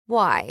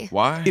Why?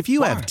 Why? If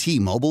you have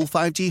T-Mobile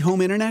 5G home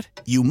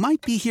internet, you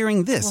might be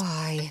hearing this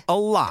Why? a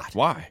lot.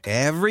 Why?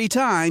 Every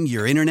time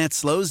your internet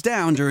slows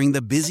down during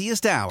the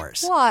busiest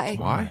hours. Why?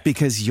 Why?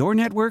 Because your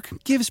network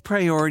gives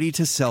priority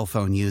to cell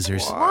phone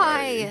users.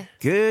 Why?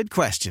 Good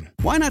question.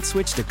 Why not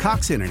switch to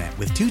Cox Internet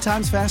with 2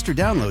 times faster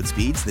download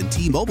speeds than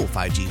T-Mobile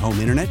 5G home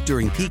internet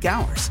during peak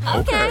hours?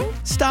 Okay.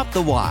 Stop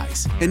the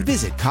whys and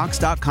visit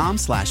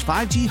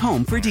cox.com/5G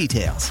home for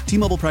details.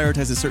 T-Mobile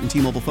prioritizes certain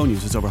T-Mobile phone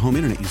users over home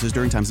internet users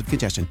during times of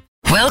congestion.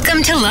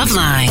 Welcome to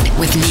Loveline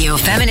with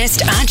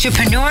neo-feminist,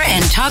 entrepreneur,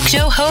 and talk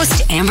show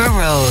host Amber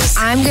Rose.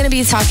 I'm going to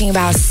be talking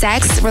about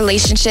sex,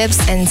 relationships,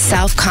 and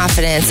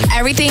self-confidence.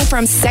 Everything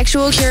from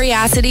sexual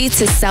curiosity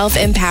to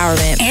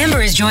self-empowerment.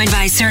 Amber is joined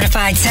by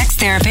certified sex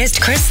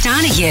therapist Chris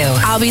Donahue.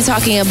 I'll be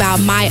talking about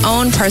my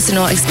own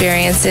personal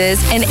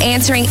experiences and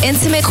answering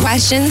intimate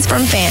questions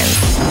from fans.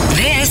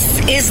 This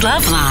is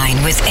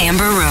Loveline with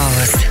Amber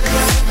Rose.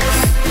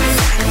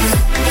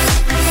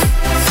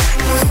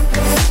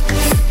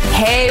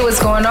 Hey, what's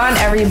going on,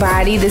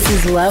 everybody? This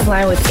is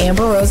Loveline with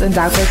Amber Rose and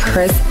Dr.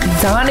 Chris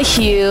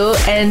Donahue.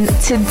 And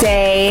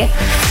today,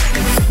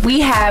 we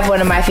have one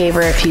of my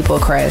favorite people,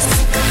 Chris.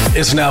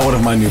 It's now one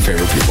of my new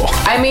favorite people.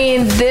 I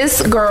mean,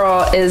 this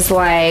girl is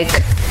like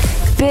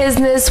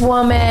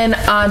businesswoman,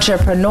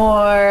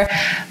 entrepreneur,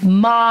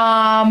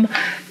 mom,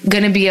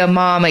 gonna be a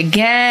mom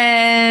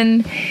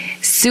again,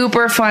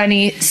 super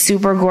funny,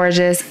 super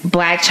gorgeous,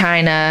 Blac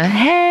Chyna.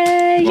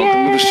 Hey,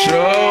 Welcome to the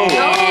show.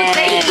 Oh,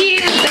 thank you.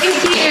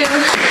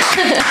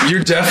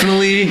 You're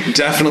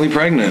definitely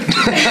pregnant.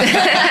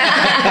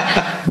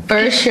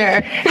 For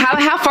sure.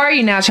 How far are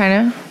you now,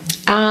 Chyna?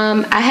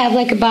 I have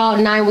like about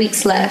 9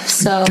 weeks left.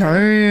 So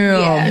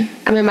yeah,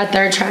 I'm in my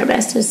 3rd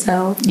trimester.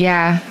 So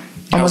yeah,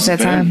 almost that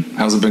time.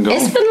 How's it been going?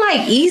 It's been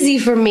like easy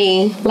for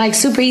me, like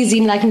super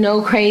easy, like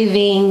no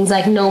cravings,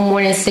 like no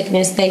morning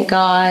sickness. Thank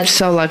God.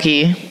 So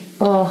lucky.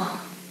 Oh,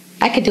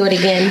 I could do it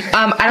again.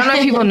 I don't know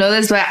if people know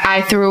this, but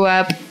I threw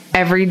up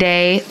every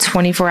day,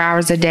 24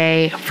 hours a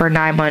day for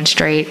 9 months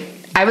straight.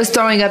 I was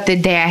throwing up the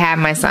day I had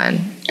my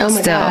son. Oh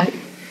my God.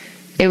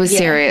 It was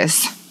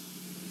serious.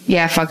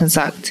 Yeah, it fucking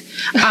sucked.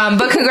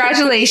 But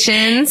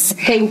congratulations.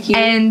 Thank you.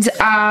 And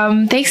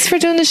thanks for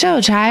doing the show,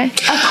 Chai.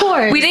 Of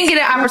course. We didn't get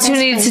an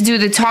opportunity to do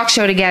the talk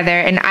show together,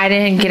 and I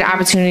didn't get an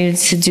opportunity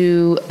to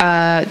do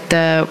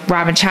the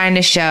Blac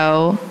Chyna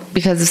show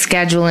because of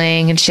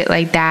scheduling and shit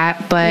like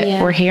that, but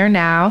we're here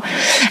now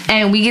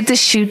and we get to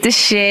shoot the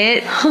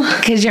shit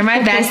because you're my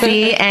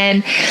bestie.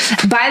 And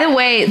by the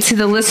way, to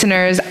the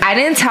listeners, I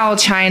didn't tell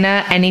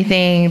Chyna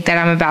anything that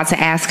I'm about to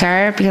ask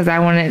her because I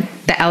wanted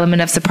the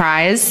element of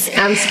surprise.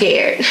 I'm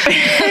scared.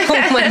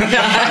 Oh my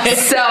God.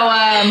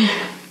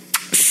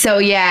 So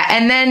yeah,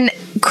 and then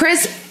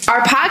Chris, our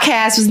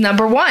podcast was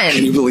 #1.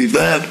 Can you believe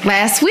that?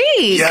 Last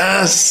week.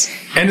 Yes.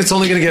 And it's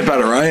only going to get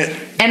better, right?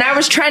 And I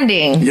was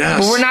trending. Yes.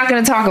 But we're not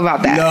going to talk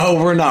about that. No,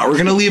 we're not. We're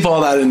going to leave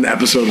all that in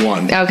episode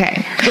 1.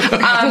 Okay.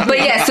 But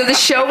yeah, so the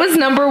show was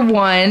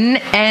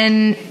 #1,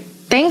 and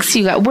thanks,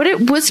 you guys. What are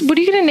you going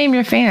to name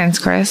your fans,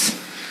 Chris?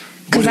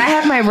 Because I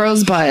have my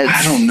rosebuds.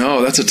 I don't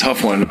know. That's a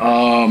tough one.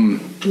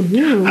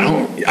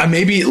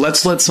 Maybe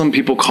let's let some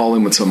people call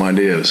in with some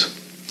ideas.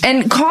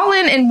 And call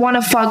in and want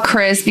to fuck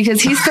Chris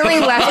because he's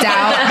feeling left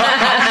out.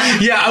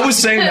 Yeah, I was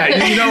saying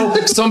that. You know,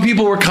 some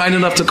people were kind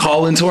enough to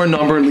call into our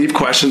number and leave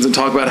questions and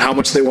talk about how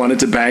much they wanted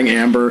to bang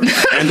Amber.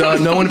 And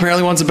no one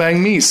apparently wants to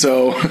bang me.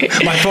 So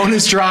my phone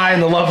is dry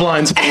and the love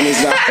line's phone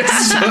is not.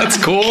 So that's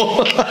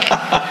cool.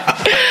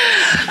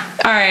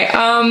 All right.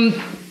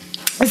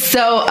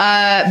 So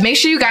make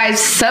sure you guys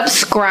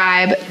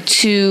subscribe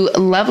to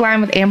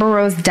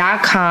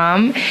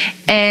lovelinewithamberrose.com.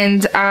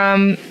 And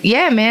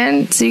yeah,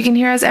 man, so you can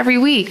hear us every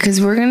week because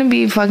we're going to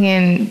be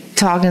fucking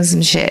talking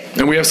some shit.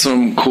 And we have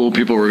some cool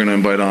people we're going to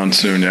invite on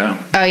soon, yeah?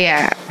 Oh,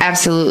 yeah,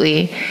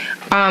 absolutely.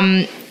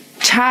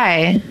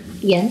 Chai.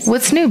 Yes.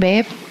 What's new,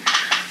 babe?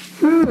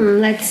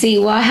 Let's see.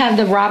 Well, I have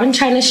the Blac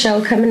Chyna show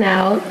coming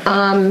out.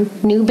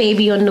 New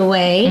baby on the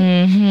way.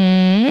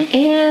 Mm-hmm.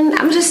 And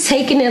I'm just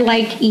taking it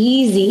like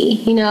easy,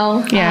 you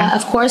know? Yeah.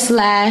 Of course,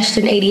 Lashed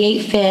and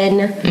 88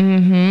 Fin.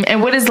 Mm-hmm.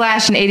 And what is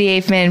Lash and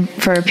 88 Fin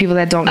for people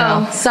that don't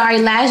know? Oh, sorry.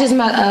 Lash is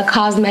my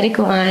cosmetic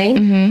line.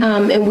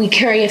 Mm-hmm. And we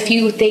carry a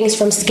few things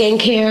from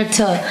skincare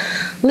to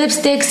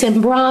lipsticks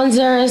and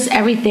bronzers,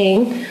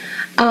 everything.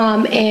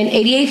 And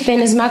 88 Fin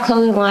is my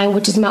clothing line,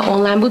 which is my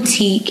online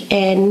boutique.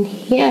 And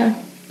yeah.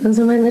 Those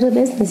are my little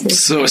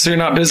businesses. So you're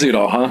not busy at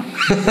all, huh?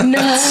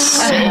 No.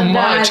 So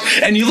much.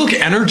 And you look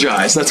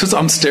energized. That's what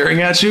I'm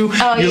staring at you.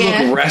 Oh, you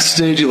look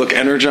rested. You look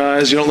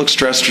energized. You don't look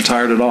stressed or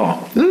tired at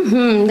all.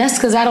 Mm-hmm. That's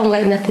because I don't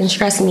let nothing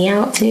stress me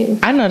out, too.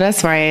 I know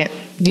that's right.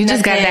 You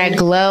just got that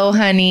glow,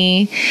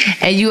 honey.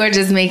 And you are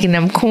just making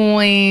them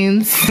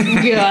coins.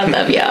 Yeah, I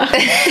love y'all.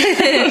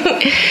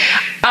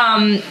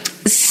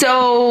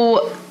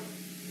 So...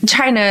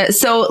 Chyna,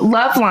 so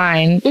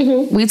Loveline,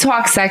 we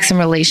talk sex and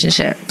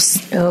relationships.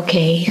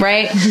 Okay.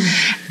 Right?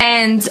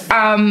 And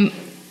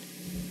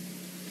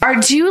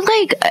do you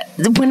like,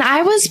 when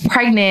I was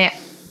pregnant,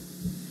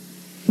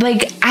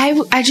 like I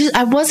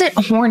wasn't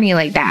horny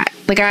like that.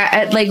 Like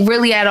I like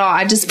really at all.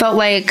 I just felt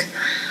like,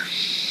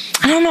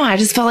 I don't know. I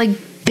just felt like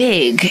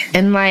big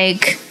and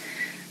like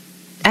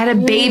I had a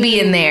baby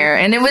in there,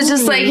 and it was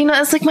just like, you know,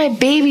 it's like my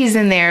baby's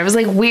in there. It was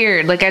like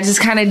weird. Like I just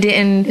kind of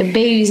didn't. The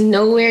baby's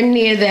nowhere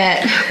near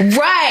that.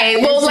 Right.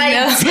 Well, like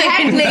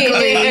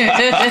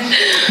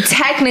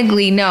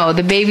technically, no,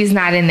 the baby's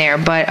not in there.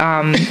 But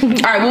all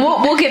right,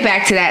 we'll get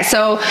back to that.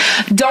 So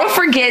don't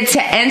forget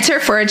to enter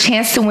for a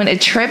chance to win a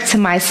trip to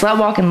my slut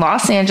walk in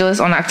Los Angeles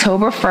on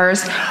October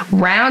 1st.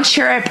 Round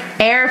trip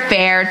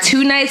airfare,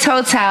 2 nights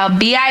hotel,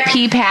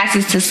 VIP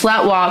passes to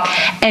slut walk,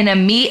 and a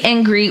meet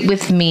and greet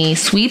with me.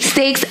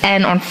 Sweepstakes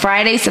end on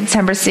Friday,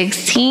 September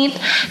 16th.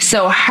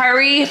 So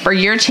hurry for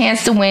your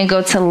chance to win.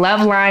 Go to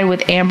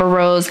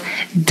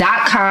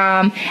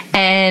lovelinewithamberrose.com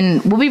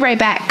and we'll be right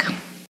back.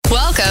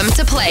 Welcome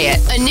to Play It,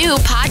 a new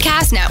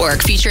podcast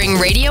network featuring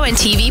radio and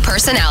TV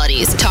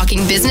personalities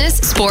talking business,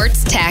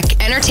 sports,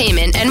 tech,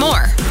 entertainment, and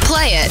more.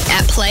 Play it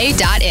at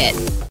play.it.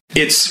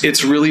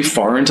 It's really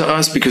foreign to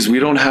us because we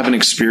don't have an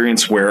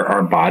experience where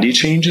our body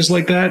changes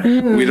like that.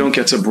 We don't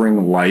get to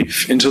bring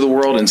life into the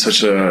world in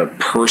such a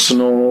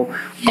personal,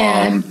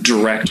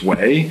 direct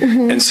way.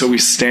 And so we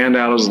stand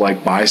out as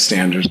like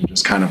bystanders and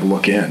just kind of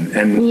look in.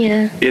 And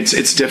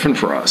it's different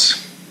for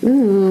us.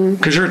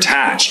 Because you're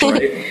attached,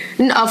 right?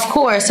 Of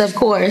course.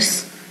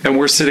 And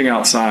we're sitting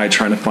outside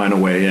trying to find a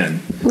way in.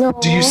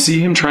 Aww. Do you see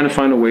him trying to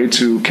find a way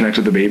to connect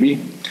with the baby?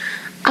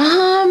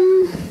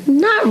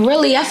 Not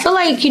really. I feel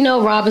like, you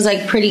know, Rob is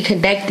like pretty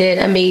connected.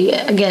 I mean,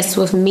 I guess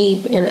with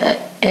me and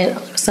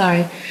sorry.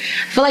 I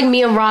feel like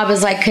me and Rob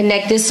is like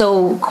connected,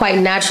 so quite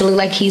naturally,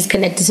 like he's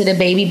connected to the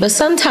baby. But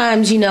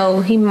sometimes, you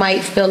know, he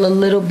might feel a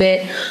little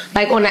bit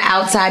like on the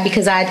outside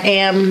because I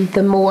am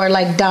the more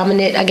like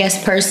dominant, I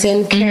guess,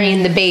 person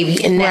carrying the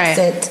baby in that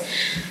sense.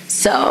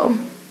 So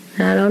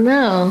I don't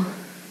know.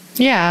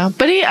 Yeah,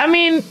 but I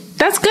mean,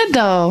 that's good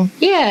though.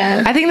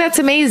 Yeah, I think that's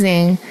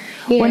amazing.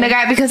 Yeah. When the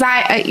guy, because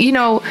I you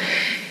know,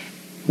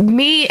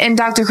 me and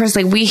Dr. Chris,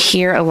 like, we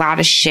hear a lot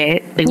of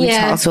shit. Like, we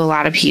talk to a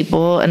lot of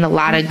people, and a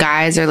lot of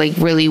guys are, like,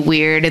 really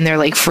weird, and they're,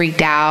 like,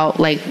 freaked out,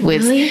 like,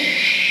 with... Really?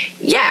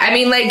 Yeah, I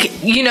mean,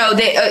 like, you know,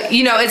 they,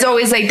 you know, it's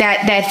always, like,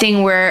 that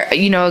thing where,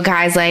 you know, a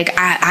guy's like,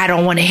 I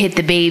don't want to hit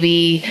the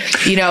baby,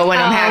 you know, when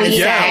I'm having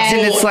sex.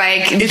 And it's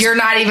like, you're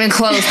not even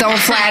close. Don't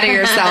flatter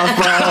yourself,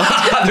 bro.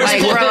 There's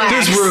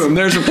room.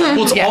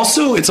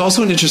 Well, it's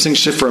also an interesting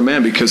shift for a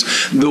man because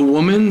the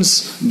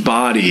woman's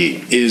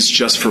body is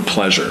just for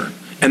pleasure.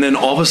 And then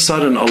all of a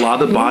sudden, a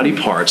lot of the body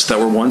parts that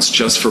were once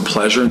just for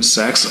pleasure and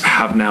sex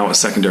have now a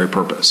secondary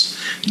purpose.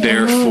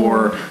 They're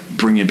for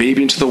bringing a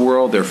baby into the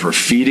world. They're for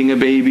feeding a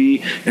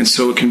baby. And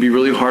so it can be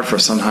really hard for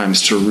us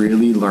sometimes to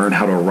really learn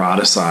how to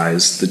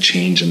eroticize the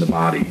change in the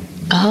body.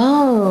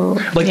 Oh.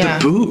 Like the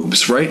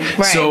boobs, right?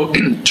 So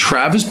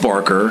Travis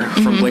Barker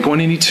from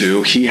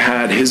Blink-182, he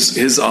had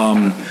his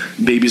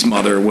baby's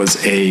mother was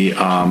a...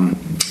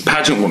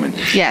 pageant woman.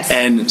 Yes.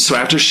 And so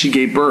after she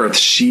gave birth,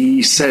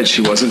 she said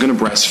she wasn't going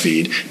to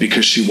breastfeed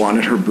because she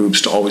wanted her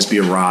boobs to always be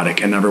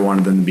erotic and never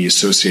wanted them to be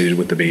associated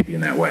with the baby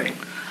in that way.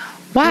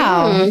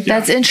 Wow.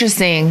 That's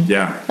interesting.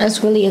 Yeah.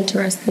 That's really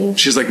interesting.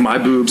 She's like, my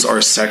boobs are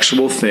a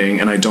sexual thing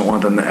and I don't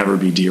want them to ever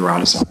be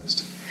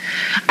de-eroticized.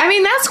 I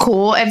mean, that's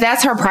cool. If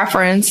that's her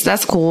preference,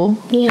 that's cool.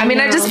 Yeah, I mean,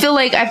 I feel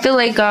like,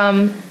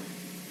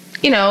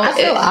 you know, I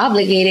feel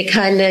obligated,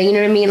 kind of, you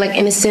know what I mean? Like,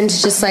 in a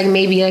sense, just like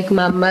maybe like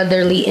my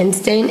motherly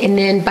instinct. And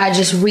then by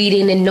just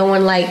reading and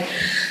knowing like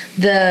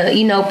the,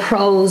 you know,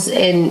 pros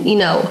and, you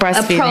know,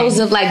 pros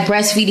of like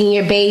breastfeeding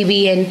your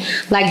baby. And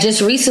like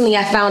just recently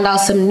I found out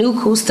some new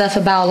cool stuff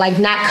about like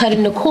not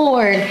cutting the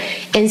cord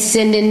and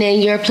sending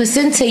in your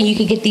placenta. You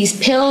could get these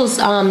pills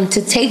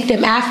to take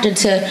them after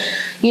to,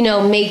 you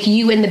know, make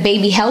you and the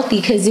baby healthy.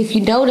 Because if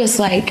you notice,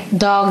 like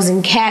dogs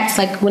and cats,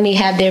 like when they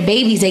have their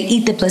babies, they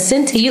eat the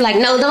placenta. You're like,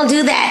 no, don't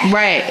do that.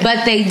 Right.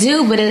 But they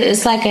do. But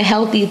it's like a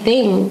healthy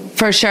thing.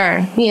 For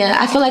sure. Yeah.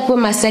 I feel like with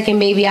my second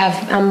baby,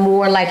 I'm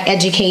more like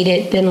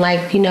educated than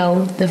like, you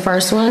know, the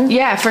first one.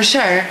 Yeah, for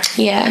sure.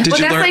 Yeah. But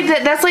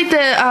that's like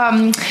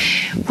the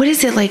what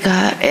is it, like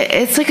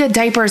it's like a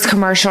diapers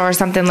commercial or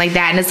something like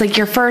that, and it's like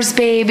your first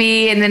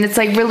baby, and then it's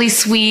like really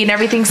sweet and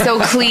everything's so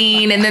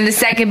clean, and then the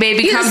second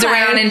baby comes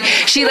around and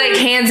she like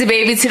hands the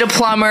baby to the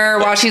plumber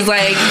while she's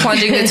like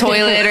plunging the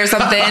toilet or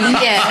something.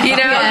 Yeah, you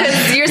know,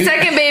 because your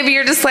second baby,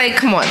 you're just like,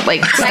 come on,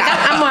 like stop.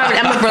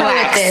 I'm a pro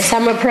at this.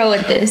 I'm a pro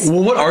at this.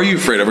 Well, what are you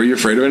afraid of? Are you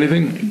afraid of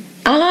anything?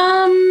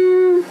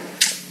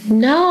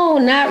 No,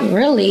 not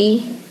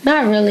really.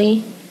 Not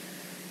really.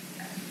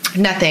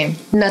 Nothing.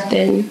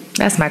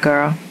 That's my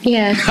girl.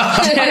 Yeah.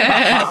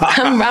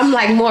 I'm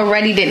like more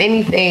ready than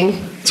anything.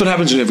 That's what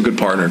happens when you have a good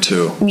partner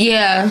too.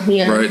 Yeah.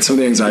 Right? Some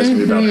of the anxiety can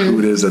be about who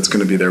it is that's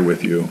going to be there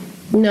with you.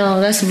 No,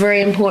 that's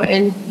very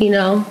important, you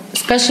know,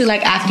 especially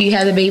like after you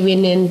have the baby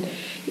and then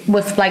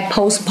with like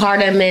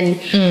postpartum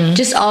and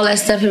just all that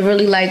stuff. It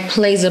really like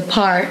plays a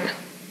part.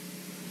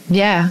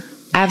 Yeah,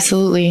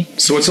 absolutely.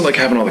 So what's it like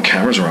having all the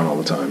cameras around all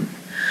the time?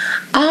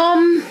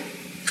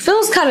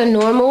 Feels kind of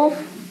normal.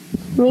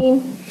 I mean,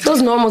 it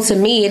feels normal to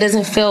me. It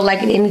doesn't feel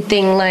like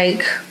anything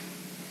like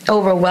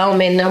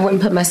overwhelming. I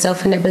wouldn't put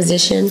myself in that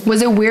position.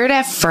 Was it weird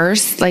at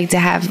first, like to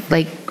have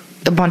like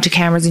a bunch of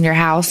cameras in your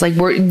house? Like,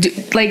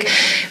 like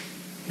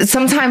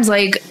sometimes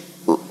like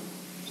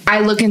I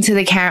look into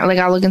the camera, like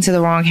I'll look into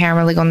the wrong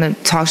camera, like on the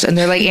talk show, and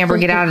they're like, Amber,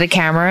 get out of the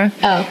camera.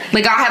 Oh.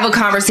 Like I'll have a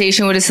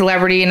conversation with a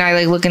celebrity and I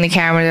like look in the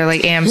camera, they're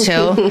like, Am,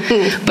 chill.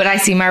 But I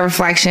see my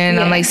reflection,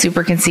 I'm like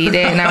super conceited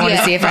and I want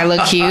to see if I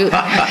look cute.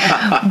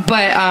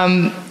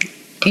 But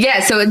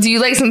yeah, so do you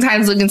like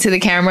sometimes look into the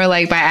camera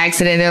like by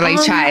accident? They're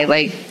like, Chai,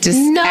 like just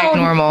act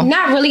normal.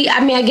 Not really.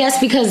 I mean, I guess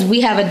because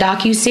we have a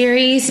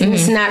docu-series and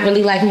it's not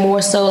really like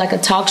more so like a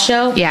talk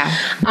show. Yeah.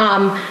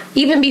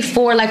 Even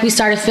before like we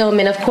started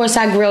filming, of course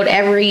I grilled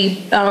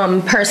every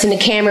person, the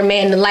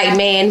cameraman, the light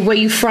man, where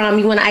you from,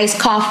 you want iced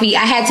coffee.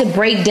 I had to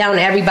break down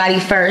everybody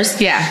first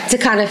to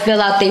kind of fill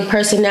out their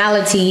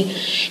personality,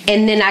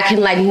 and then I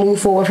can like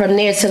move forward from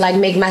there to like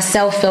make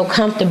myself feel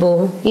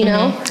comfortable, you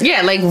know?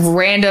 Yeah, like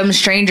random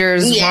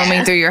strangers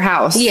roaming through your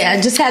house.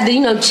 Yeah, just had to, you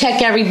know,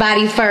 check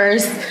everybody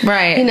first.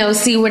 Right. You know,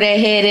 see where their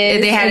head is.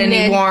 If they had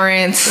any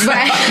warrants.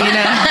 Right. You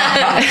know?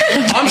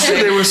 I'm sure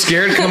they were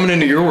scared coming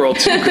into your world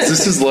too, because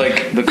this is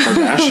like the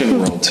Kardashian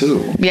world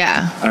too.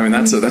 Yeah. I mean,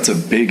 that's a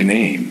big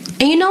name.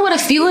 And you know what? A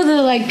few of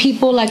the like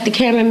people, like the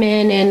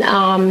cameramen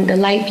and the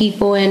light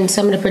people and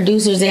some of the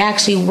producers, they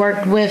actually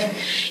worked with,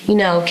 you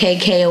know,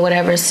 KK or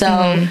whatever.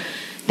 So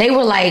they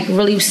were like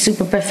really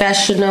super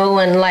professional,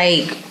 and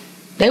like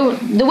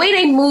the way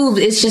they move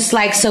is just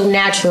like so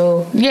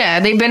natural. Yeah,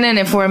 they've been in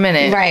it for a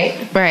minute.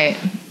 Right,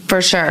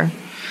 for sure.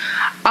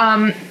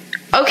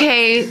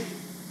 Okay,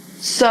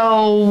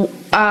 so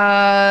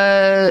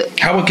how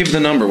about give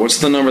the number? What's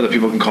the number that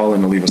people can call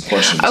in to leave us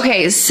questions?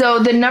 Okay, so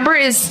the number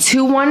is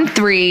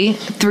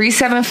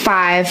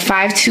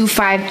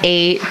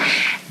 213-375-5258.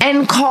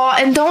 And call,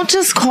 and don't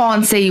just call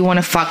and say you want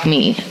to fuck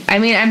me. I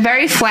mean, I'm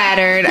very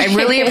flattered. I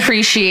really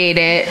appreciate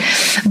it.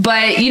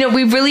 But, you know,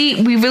 we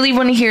really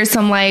want to hear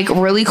some like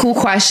really cool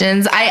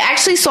questions. I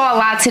actually saw a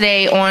lot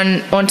today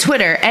on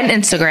Twitter and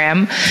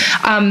Instagram.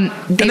 And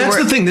that's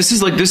the thing. This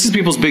is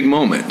people's big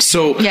moment.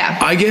 So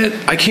I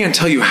can't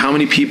tell you how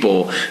many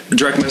people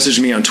direct message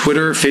me on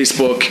Twitter,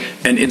 Facebook,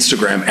 and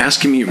Instagram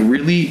asking me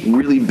really,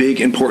 really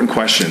big, important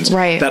questions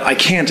that I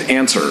can't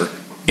answer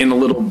in a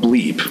little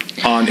bleep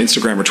on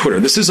Instagram or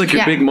Twitter. This is like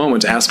your big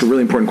moment to ask a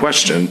really important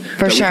question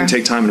that we can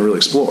take time to really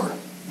explore.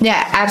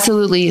 Yeah,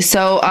 absolutely.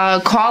 So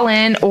call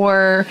in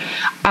or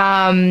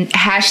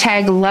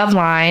hashtag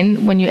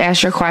Loveline when you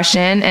ask your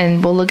question,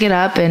 and we'll look it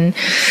up and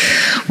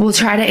we'll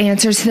try to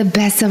answer to the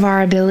best of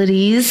our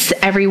abilities,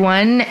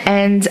 everyone.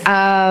 And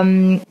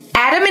Adam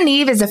and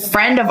Eve is a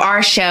friend of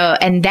our show,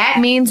 and that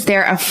means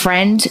they're a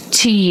friend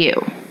to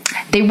you.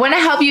 They want to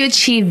help you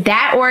achieve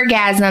that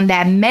orgasm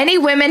that many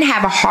women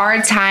have a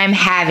hard time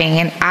having,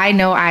 and I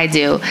know I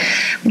do.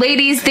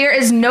 Ladies, there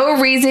is no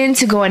reason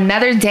to go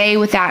another day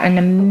without an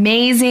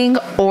amazing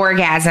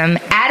orgasm.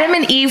 Adam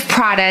and Eve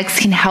products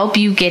can help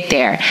you get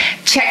there.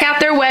 Check out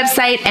their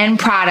website and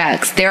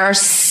products. There are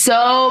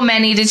so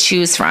many to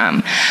choose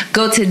from.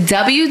 Go to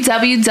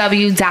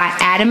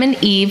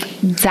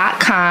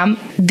www.adamandeve.com.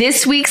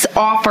 This week's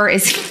offer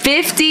is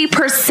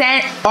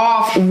 50%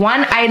 off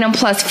one item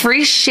plus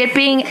free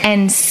shipping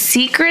and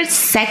secret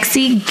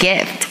sexy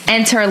gift.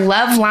 Enter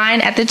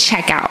Loveline at the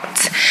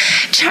checkout.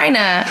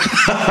 Chyna,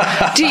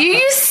 do you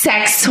use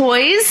sex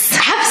toys?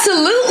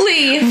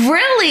 Absolutely.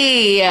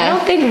 Really? I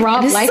don't think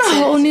Rob likes it. This is a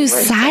whole new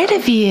side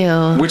of you.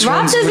 Rob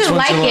doesn't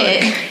like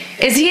it.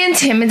 Is he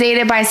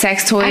intimidated by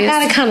sex toys? I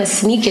gotta kind of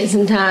sneak it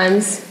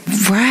sometimes.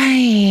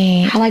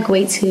 Right. I like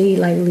wait till he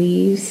like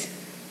leaves.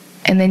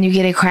 And then you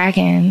get it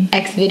cracking.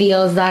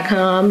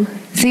 Xvideos.com.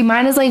 See,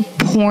 mine is like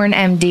Porn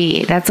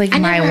MD. That's like my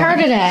one. I never heard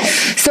of that.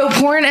 So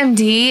Porn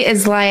MD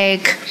is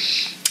like,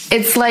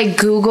 it's like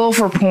Google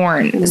for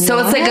porn. What? So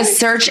it's like a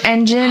search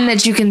engine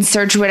that you can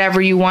search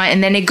whatever you want,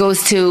 and then it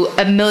goes to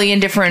a million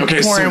different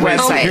porn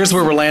websites. So here's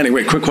where we're landing.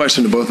 Wait, quick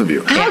question to both of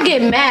you. I'll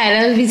get mad.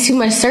 That would be too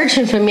much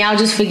searching for me. I'll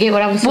just forget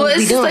what I was supposed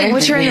to be doing. Like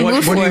what you're in the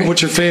mood for.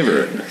 What's your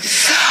favorite?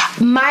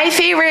 My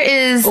favorite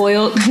is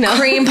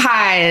cream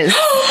pies.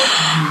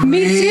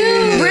 Me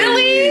too.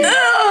 Really?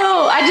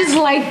 Oh, I just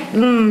like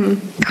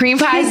cream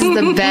pies is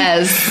the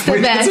best.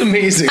 Wait, that's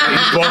amazing. We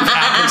both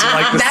happen to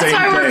like the That's same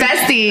why we're thing.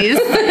 besties.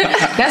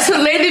 That's what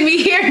landed me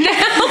here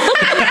now.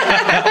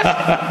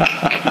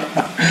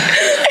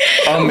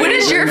 What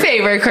is your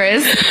favorite,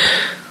 Chris?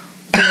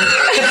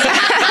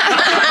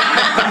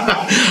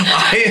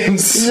 I am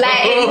so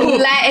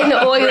Latin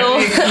oil.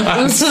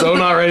 I'm so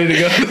not ready to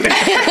go there.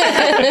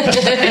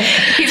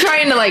 He's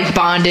trying to like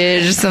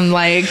bondage, some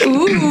like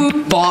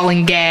ball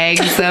and gag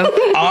and stuff.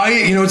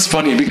 You know, it's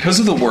funny because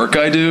of the work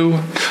I do.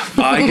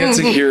 I get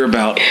to hear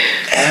about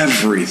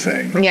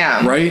everything.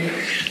 Yeah. Right.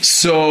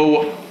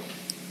 So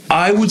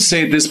I would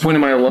say at this point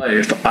in my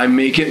life, I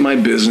make it my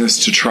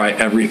business to try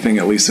everything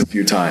at least a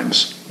few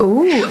times.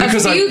 Ooh,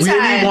 because I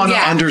really want to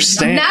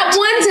understand. Not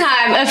one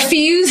time, a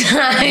few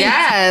times.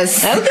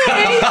 Yes.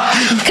 Okay.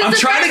 I'm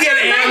trying to get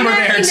Amber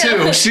there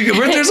too.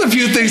 There's a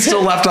few things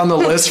still left on the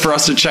list for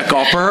us to check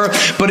off for her,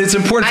 but it's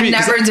important for I'm me.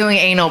 never doing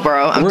anal,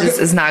 bro.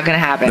 It's not gonna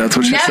happen. That's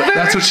what she said.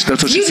 That's what she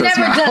says now. You've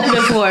never done it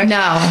before.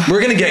 No.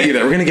 We're gonna get you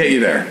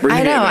there.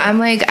 I know. I'm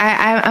like,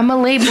 I'm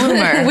a late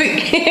bloomer.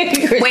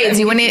 Wait,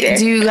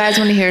 do you guys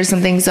want to hear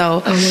something?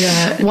 So, oh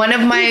my God. One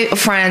of my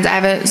friends, I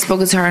haven't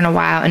spoken to her in a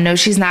while, and no,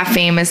 she's not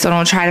famous, so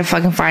don't try to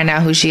fucking find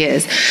out who she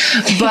is.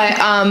 But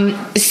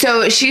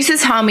so she used to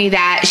tell me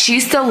that she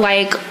used to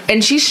like,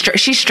 and she's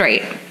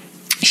straight.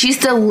 She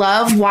used to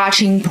love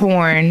watching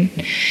porn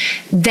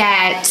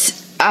that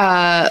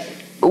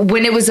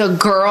when it was a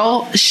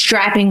girl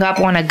strapping up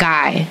on a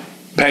guy.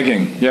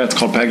 Pegging. Yeah, it's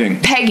called pegging.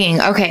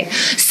 Pegging. Okay.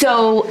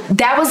 So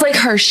that was like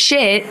her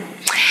shit.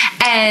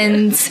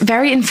 And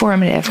very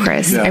informative,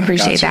 Chris. Yeah, I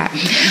appreciate that.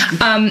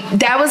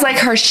 That was like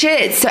her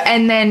shit. So,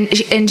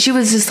 and she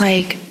was just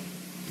like,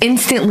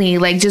 instantly,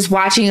 like just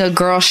watching a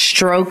girl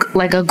stroke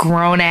like a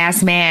grown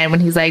ass man when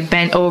he's like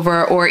bent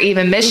over, or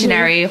even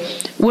missionary,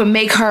 would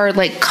make her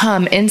like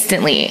come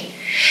instantly.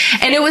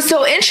 And it was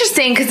so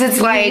interesting because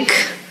it's like,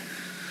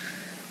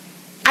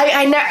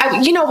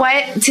 you know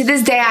what? To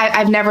this day,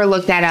 I've never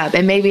looked that up,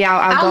 and maybe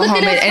I'll go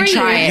home and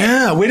try it.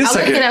 Yeah, wait a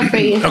second. Look it up for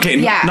you. Okay,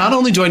 yeah. Not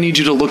only do I need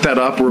you to look that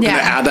up, we're going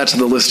to add that to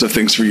the list of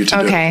things for you to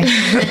do. Okay.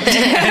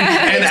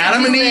 and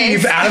Adam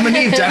and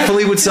Eve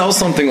definitely would sell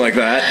something like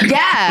that.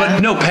 Yeah. But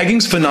no,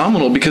 pegging's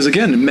phenomenal because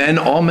again,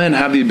 all men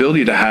have the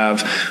ability to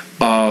have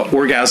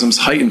orgasms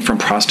heightened from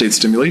prostate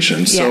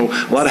stimulation. So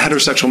a lot of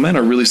heterosexual men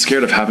are really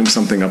scared of having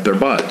something up their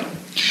butt.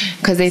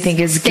 Because they think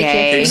it's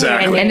gay.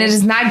 Exactly. And it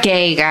is not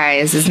gay,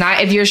 guys. It's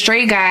not. If you're a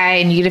straight guy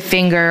and you get a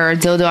finger or a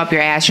dildo up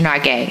your ass, you're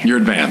not gay. You're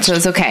advanced. So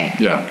it's okay.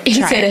 Yeah. He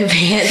said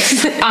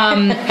advanced.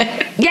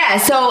 Yeah.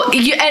 So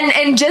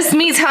and just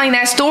me telling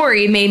that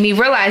story made me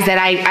realize that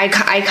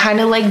I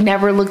kind of like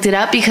never looked it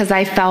up because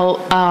I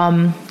felt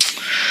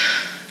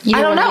I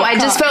don't know. I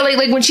just felt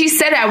like when she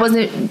said it, I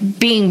wasn't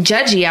being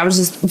judgy. I was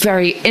just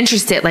very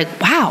interested. Like,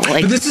 wow.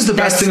 Like, but this is the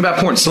best thing about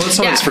porn. So let's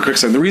talk this for a quick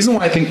second. The reason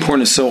why I think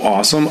porn is so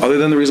awesome, other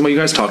than the reason why you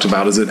guys talked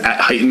about, is it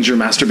heightens your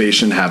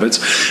masturbation habits,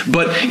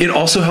 but it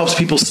also helps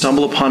people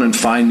stumble upon and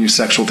find new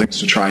sexual things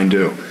to try and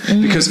do.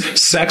 Mm-hmm. Because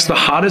sex, the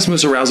hottest,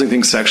 most arousing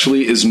thing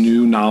sexually is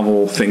new,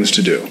 novel things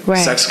to do. Right.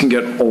 Sex can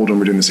get old when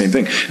we're doing the same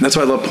thing. And that's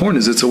why I love porn,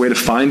 is it's a way to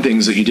find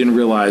things that you didn't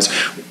realize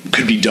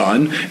could be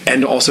done,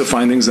 and also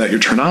find things that you're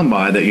turned on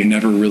by that you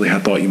never really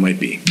had thought you might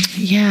be.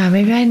 Yeah,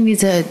 maybe I need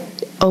to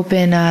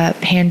open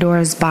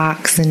Pandora's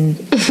box and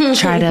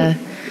try to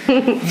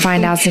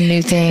find out some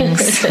new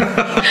things.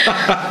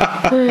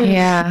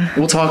 Yeah,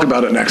 we'll talk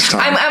about it next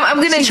time.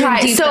 I'm gonna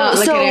try.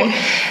 So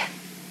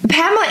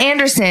Pamela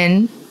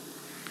Anderson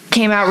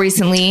came out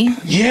recently.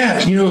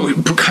 Yeah,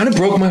 it kind of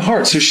broke my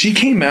heart. So she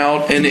came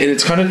out, and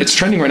it's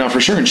trending right now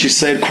for sure. And she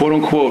said, "quote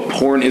unquote,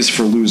 porn is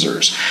for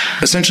losers."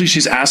 Essentially,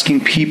 she's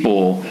asking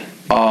people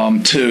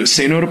to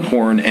say no to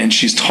porn, and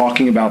she's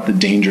talking about the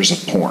dangers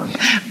of porn.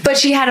 But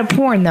she had a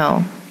porn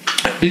though.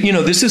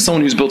 This is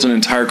someone who's built an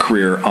entire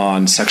career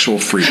on sexual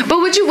freedom.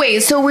 But would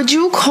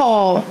you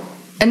call?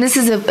 And this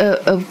is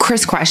a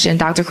Chris question,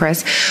 Dr.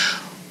 Chris.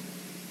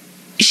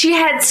 She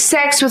had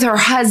sex with her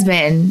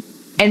husband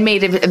and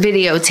made a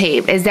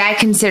videotape. Is that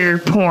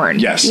considered porn?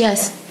 Yes.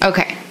 Yes.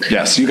 Okay.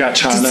 Yes, you got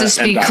Chyna Just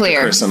to be and Dr.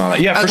 clear. Chris and all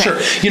that. Yeah, for sure.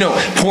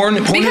 Porn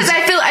because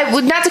I feel,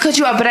 not to cut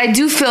you off, but I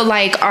do feel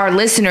like our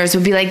listeners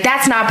would be like,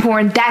 that's not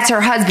porn, that's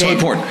her husband.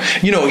 Totally porn.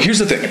 Here's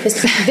the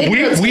thing.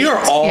 We are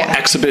all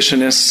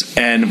exhibitionists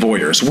and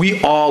voyeurs.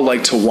 We all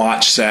like to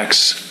watch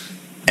sex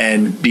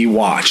and be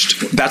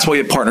watched. That's why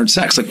you have partnered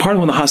sex. Like, part of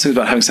one of the hottest things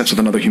about having sex with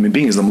another human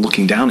being is them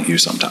looking down at you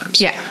sometimes.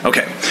 Yeah.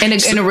 Okay.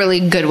 In a really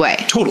good way.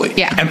 Totally.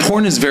 Yeah. And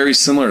porn is very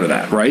similar to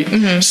that, right?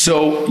 Mm-hmm.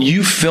 So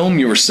you film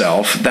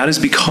yourself. That is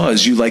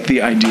because you like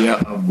the idea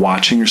of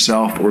watching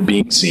yourself or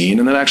being seen,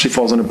 and that actually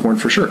falls under porn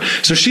for sure.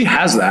 So she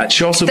has that.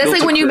 She also that's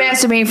like when you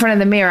masturbate in front of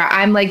the mirror.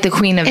 I'm like the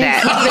queen of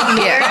that.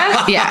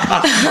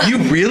 Yeah. You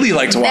really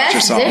like to watch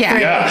yourself. Different.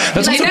 Yeah.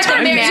 That's you what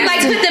put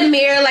the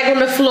mirror like on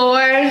the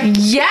floor.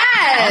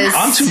 Yes.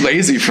 I'm too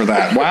lazy for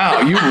that.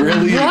 Wow, you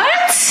really.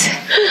 What?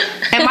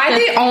 Am I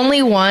the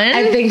only one?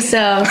 I think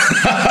so.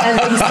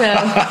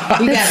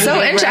 It's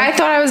so interesting. I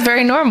thought I was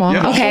very normal.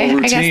 Okay, I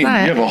guess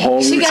not. You have a whole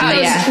routine.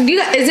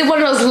 Is it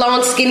one of those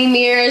long, skinny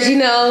mirrors?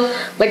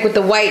 Like with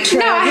the white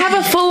trim? No, I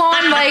have a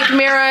full-on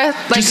mirror.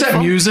 Do you set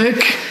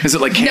music? Is it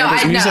like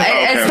candles music? No,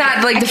 it's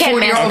not like the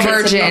 40-year-old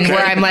virgin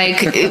where I'm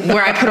like,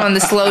 where I put on the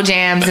slow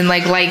jams and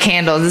like light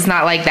candles. It's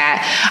not like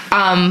that.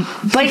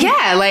 But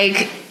yeah,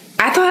 like.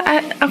 I thought, I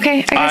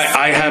guess.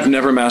 I have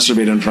never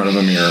masturbated in front of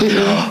a mirror.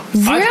 No.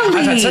 Really?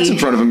 I've had sex in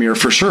front of a mirror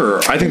for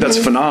sure. I think that's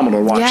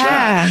phenomenal to watch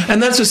that.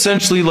 And that's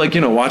essentially like,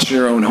 watching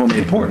your own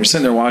homemade porn. You're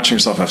sitting there watching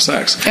yourself have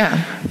sex.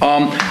 Yeah.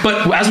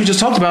 But as we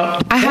just talked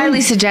about. I highly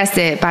suggest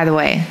it, by the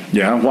way.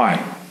 Yeah,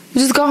 why?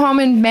 Just go home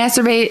and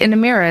masturbate in the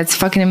mirror. It's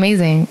fucking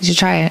amazing. You should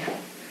try it.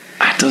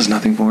 does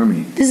nothing for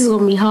me. This is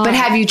gonna be hard. But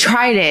have you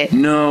tried it?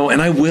 No,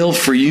 and I will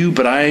for you,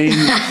 but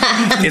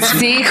it's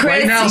See, Chris,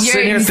 right now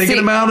sitting here thinking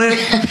about it.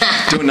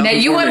 Now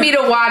you want me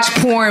to watch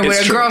porn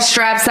where a girl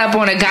straps up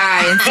on a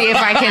guy and see if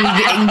I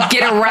can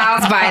get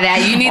aroused by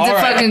that. You need to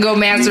fucking go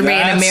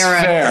masturbate in a mirror.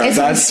 Fair.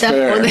 That's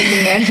fair.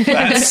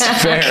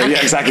 That's fair.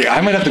 Yeah, exactly. I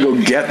might have to go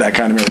get that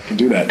kind of mirror to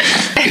do that.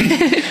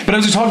 But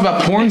as we talked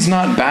about, porn's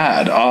not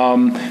bad.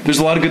 There's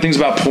a lot of good things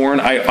about porn.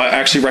 I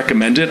actually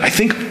recommend it. I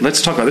think,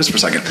 let's talk about this for a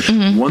second.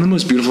 Mm-hmm. One of the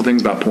most beautiful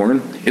things about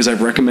porn is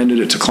I've recommended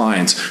it to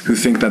clients who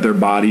think that their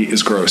body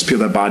is gross. People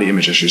that have body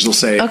image issues. They'll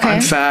say,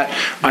 I'm fat,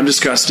 I'm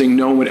disgusting,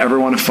 no one would ever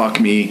want to fuck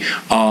me.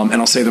 And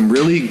I'll say to them,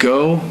 really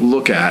go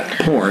look at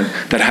porn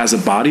that has a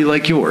body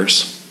like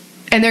yours.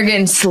 And they're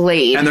getting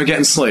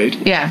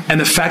slayed. Yeah. And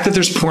the fact that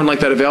there's porn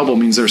like that available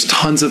means there's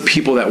tons of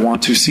people that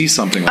want to see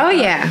something like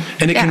that. Yeah.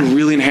 And it can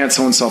really enhance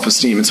someone's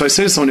self-esteem. And so I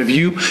say to someone, if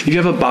you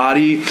have a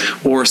body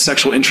or a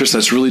sexual interest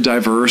that's really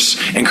diverse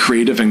and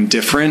creative and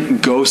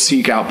different, go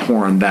seek out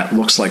porn that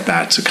looks like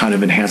that to kind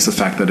of enhance the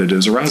fact that it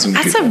is arousing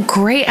people. That's a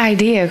great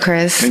idea,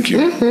 Chris. Thank you.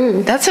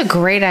 Mm-hmm. That's a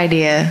great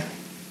idea.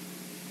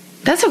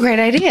 This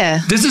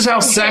is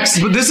how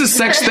this is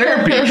sex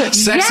therapy.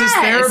 Sex is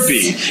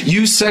therapy.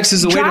 Use sex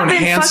as a way to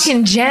enhance.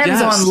 Fucking gems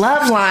on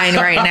Loveline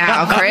right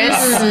now, Chris.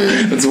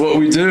 That's what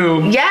we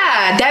do.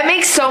 Yeah, that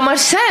makes so much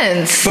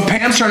sense. But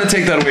Pam's trying to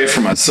take that away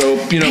from us. So,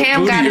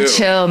 Pam gotta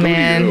chill,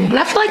 man. And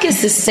I feel like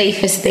it's the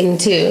safest thing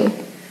too.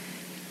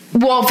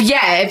 Well,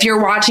 if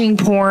you're watching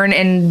porn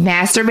and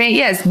masturbate,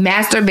 yes,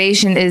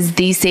 masturbation is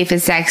the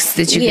safest sex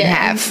that you can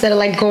have. Instead of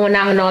like going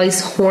out and all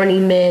these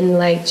horny men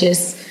like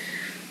just...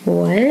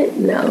 What?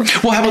 No.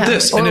 Well, how about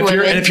this? And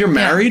if you're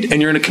married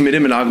and you're in a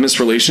committed monogamous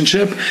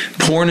relationship,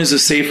 porn is a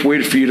safe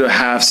way for you to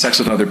have sex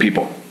with other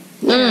people.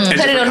 Put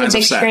it on the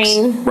big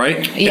screen,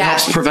 right? Yeah. It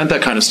helps prevent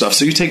that kind of stuff.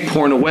 So you take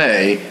porn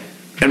away,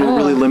 and we're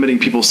really limiting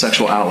people's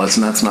sexual outlets,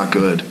 and that's not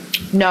good.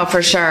 No,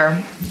 for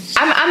sure.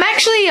 I'm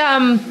actually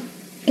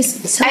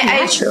it's so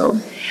natural.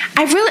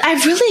 I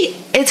really.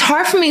 It's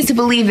hard for me to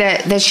believe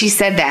that she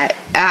said that.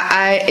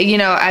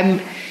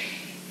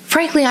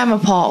 Frankly, I'm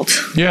appalled.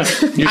 Yeah, you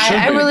should be.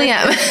 I really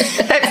am.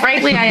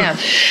 Frankly, I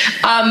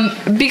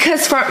am.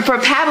 Because for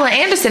Pamela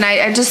Anderson,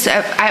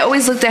 I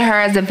always looked at her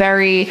as a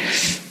very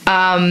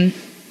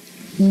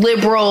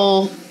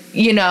liberal,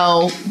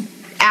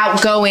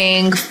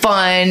 outgoing,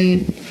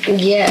 fun,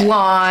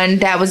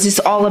 blonde. That was just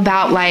all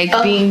about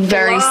being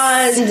very.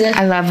 Blonde.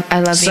 I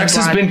love. Sex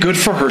has been good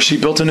for her. She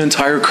built an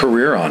entire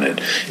career on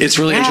it. It's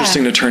really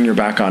interesting to turn your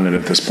back on it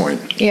at this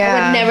point. Yeah,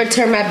 I would never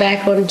turn my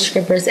back on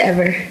strippers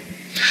ever.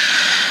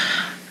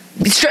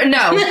 No,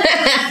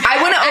 I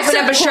want to open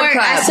up a strip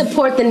club. I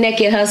support the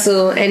naked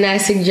hustle, and I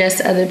suggest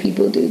other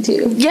people do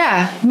too.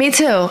 Yeah, me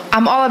too.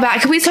 I'm all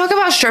about. Can we talk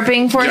about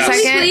stripping for a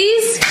second,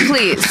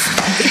 please?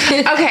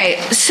 Okay,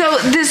 so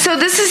this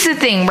is the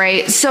thing,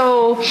 right?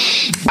 So,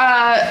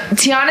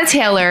 Tiana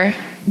Taylor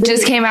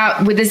just came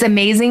out with this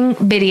amazing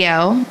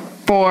video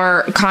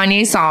for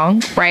Kanye's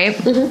song, right?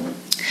 Mm-hmm.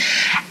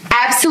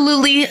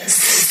 Absolutely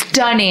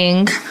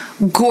stunning.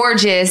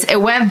 Gorgeous. It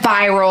went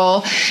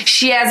viral.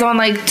 She has on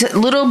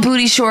little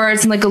booty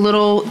shorts and a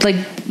little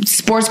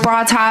sports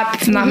bra top,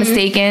 if I'm not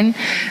mistaken.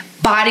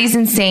 Body's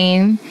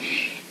insane.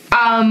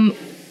 I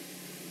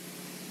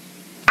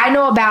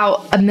know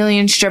about a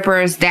million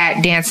strippers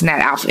that dance in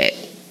that outfit.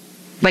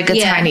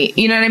 Tiny,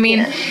 you know what I mean?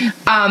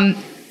 Yeah.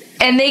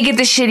 And they get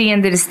the shitty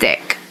end of the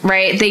stick,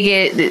 right? They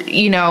get,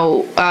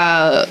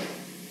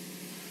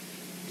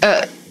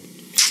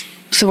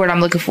 what's the word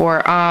I'm looking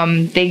for?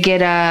 They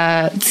get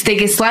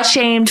slut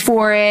shamed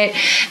for it.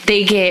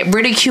 They get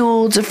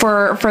ridiculed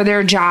for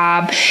their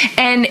job,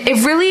 and I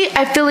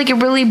feel like it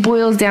really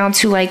boils down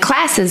to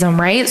classism,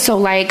 right? So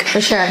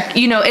for sure,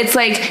 it's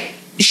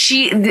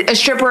a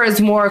stripper is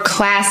more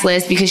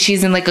classless because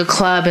she's in a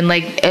club and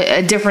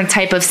a different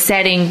type of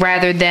setting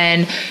rather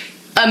than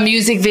a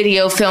music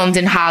video filmed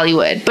in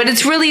Hollywood. But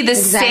it's really the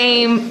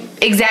same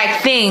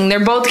exact thing.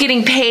 They're both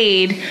getting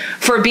paid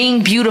for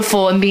being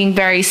beautiful and being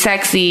very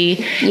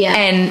sexy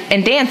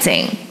and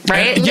dancing,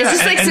 right? It's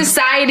just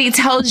society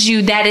tells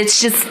you that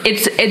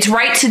it's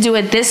right to do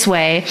it this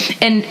way.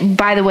 And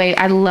by the way,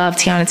 I love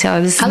Tiana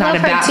Taylor. This is not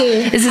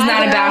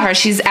about her.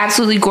 She's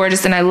absolutely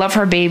gorgeous, and I love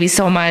her baby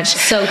so much.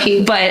 So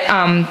cute. But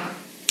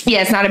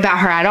it's not about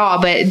her at all,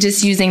 but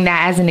just using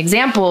that as an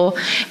example,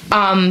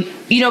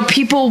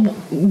 people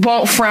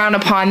won't frown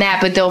upon that,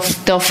 but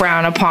they'll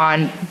frown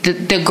upon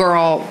the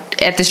girl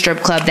at the strip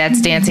club that's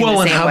dancing the same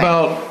way. Well, and how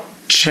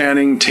about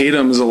Channing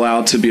Tatum is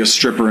allowed to be a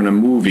stripper in a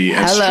movie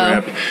and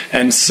strip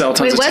and sell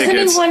tons of tickets?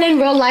 Wasn't he one in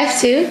real life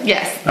too?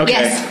 Yes. Okay.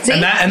 Yes.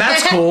 And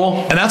that's cool.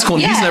 And that's cool.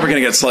 And he's never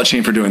going to get slut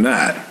shamed for doing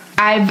that.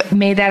 I've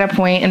made that a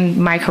point in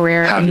my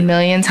career a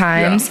million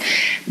times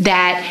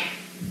that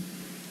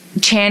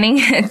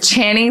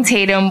Channing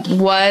Tatum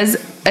was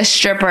a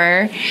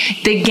stripper.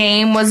 The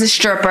Game was a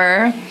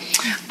stripper.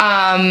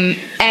 And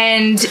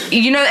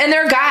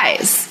they're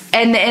guys.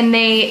 And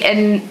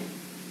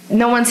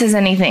no one says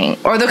anything.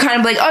 Or they're kind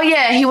of like, oh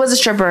yeah, he was a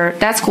stripper.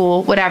 That's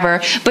cool,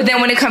 whatever. But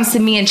then when it comes to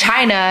me and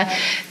Chyna,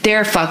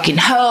 they're fucking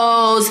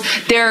hoes.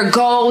 They're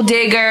gold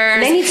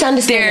diggers. They need to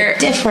understand the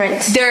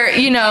difference. They're,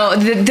 you know,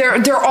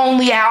 they're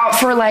only out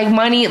for like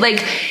money.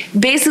 Like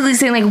basically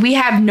saying like, we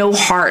have no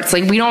hearts.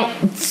 Like we don't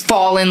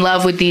fall in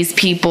love with these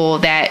people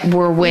that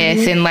we're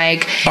with. And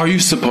like, are you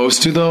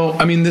supposed to though?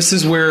 I mean, this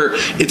is where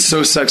it's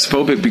so sex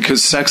phobic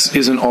because sex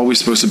isn't always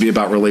supposed to be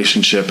about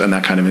relationship and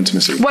that kind of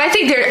intimacy. Well, I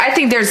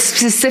think they're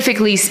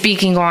specifically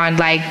speaking on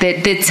like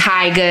the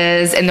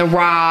Tygas and the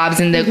Robs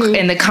and the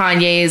and the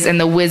Kanyes and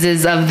the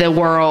Wizzes of the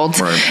world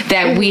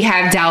that we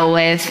have dealt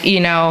with, you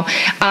know,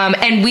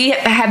 and we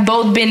have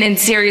both been in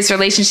serious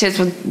relationships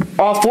with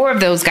all four of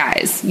those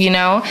guys, you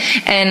know,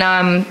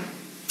 and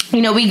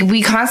you know,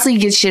 we constantly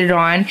get shitted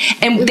on,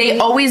 and they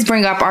always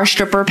bring up our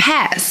stripper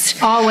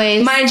past.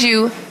 Always, mind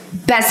you,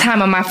 best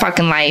time of my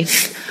fucking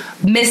life.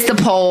 Missed the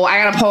pole.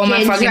 I got a pole in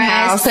my fucking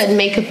house. Putting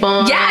makeup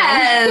on.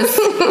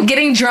 Yes.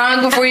 Getting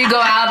drunk before you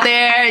go out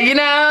there. You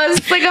know,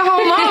 it's like a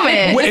whole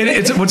moment.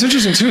 What's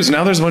interesting too is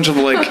now there's a bunch of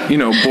like, you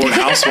know, bored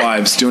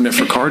housewives doing it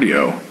for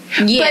cardio.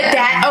 Yeah. But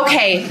that,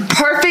 okay,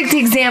 perfect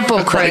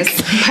example,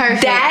 Chris.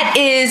 Perfect. That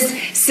is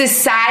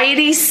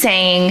society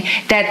saying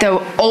that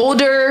the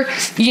older,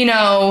 you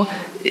know,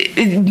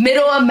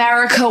 middle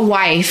America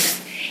wife,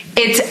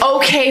 it's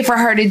okay for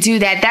her to do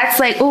that. That's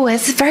like, oh,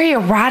 it's very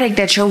erotic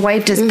that your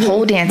wife does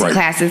pole dancing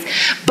classes.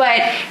 But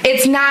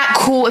it's not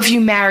cool if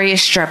you marry a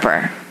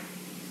stripper.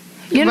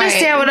 You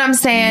understand what I'm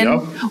saying?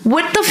 Yep.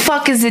 What the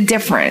fuck is the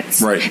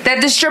difference? Right.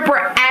 That the stripper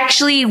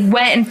actually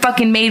went and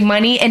fucking made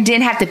money and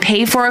didn't have to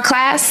pay for a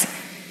class?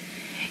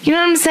 You know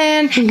what I'm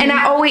saying? And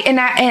I always and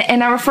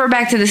I refer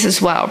back to this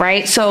as well,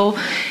 right? So,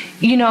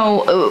 you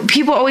know,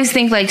 people always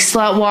think like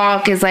slut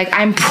walk is like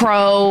I'm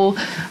pro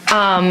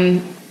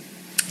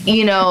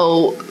you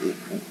know,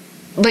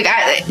 like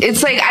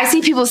it's like I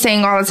see people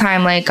saying all the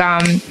time, like,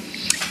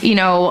 you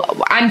know,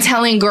 I'm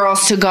telling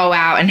girls to go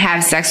out and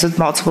have sex with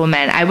multiple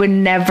men. I would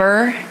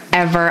never,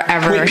 ever.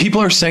 Wait, people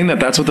are saying that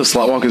that's what the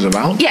slut walk is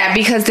about? Yeah,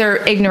 because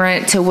they're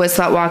ignorant to what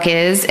slut walk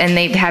is and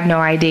they have no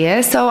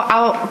idea. So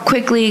I'll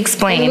quickly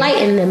explain.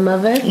 Enlighten them,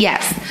 mother.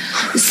 Yes.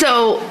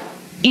 So,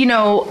 you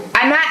know,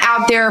 I'm not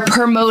out there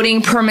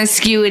promoting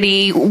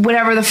promiscuity,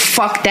 whatever the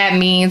fuck that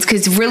means,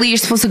 because really you're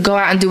supposed to go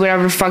out and do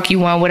whatever the fuck you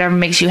want, whatever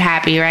makes you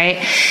happy,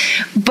 right?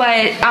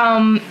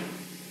 But,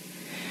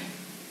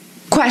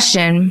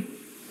 question,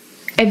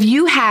 if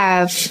you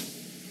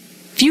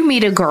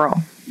meet a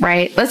girl,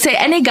 right? Let's say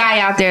any guy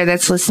out there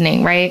that's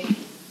listening, right?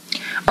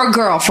 Or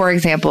girl, for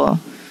example.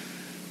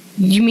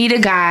 You meet a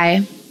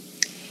guy,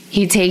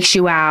 he takes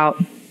you out.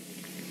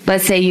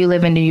 Let's say you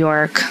live in New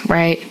York,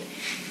 right?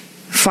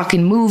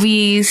 Fucking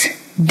movies,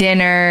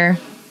 dinner,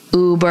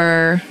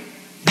 Uber,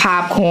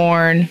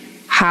 popcorn,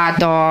 hot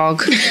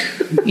dog.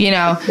 You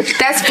know,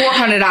 that's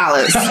 $400,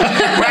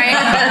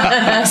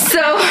 right?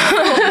 So,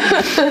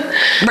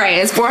 right,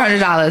 it's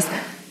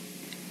 $400.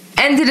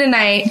 End of the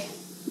night,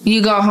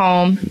 you go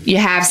home, you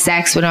have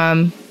sex with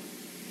him.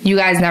 You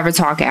guys never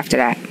talk after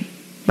that,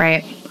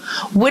 right?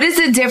 What is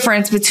the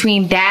difference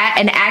between that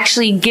and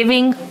actually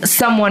giving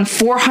someone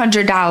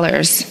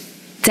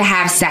 $400 to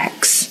have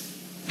sex?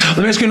 Let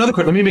me ask you another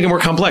question. Let me make it more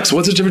complex.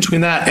 What's the difference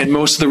between that and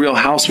most of the real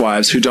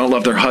housewives who don't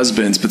love their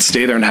husbands but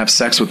stay there and have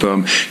sex with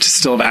them to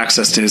still have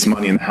access to his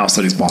money in the house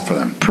that he's bought for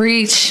them?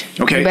 Preach.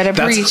 Okay, you better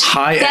that's preach.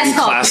 high-end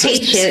classes.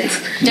 Patience.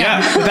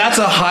 Yeah, but that's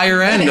a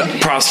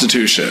higher-end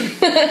prostitution.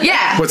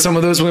 Yeah. What some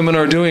of those women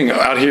are doing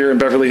out here in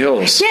Beverly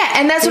Hills. Yeah,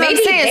 and that's what I'm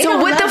saying. So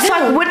what the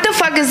fuck? What the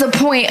fuck is the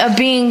point of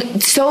being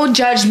so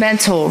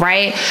judgmental,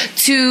 right?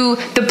 To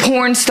the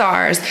porn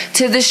stars,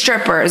 to the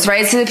strippers,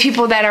 right? To the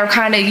people that are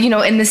kind of, you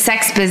know, in the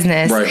sex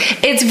business. Right.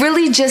 It's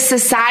really just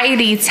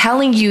society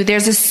telling you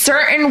there's a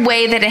certain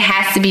way that it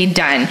has to be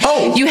done.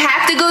 Oh. You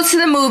have to go to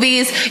the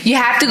movies. You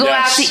have to go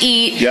out to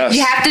eat. Yes.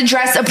 You have to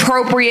dress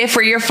appropriate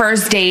for your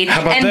first date.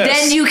 How about and this?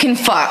 then you can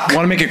fuck.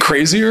 Want to make it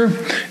crazier?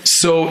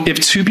 So if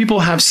two people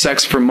have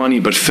sex for money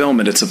but film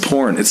it, it's a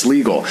porn. It's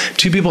legal.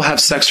 Two people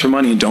have sex for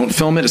money and don't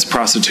film it, it's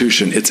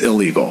prostitution. It's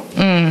illegal.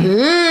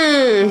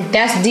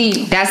 That's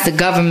deep. That's the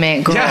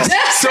government, girl.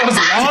 Yes. So as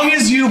long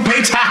as you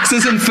pay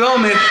taxes and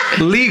film it,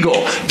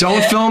 legal.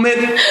 Don't film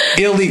it,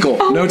 illegal.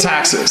 No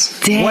taxes.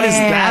 Damn. What is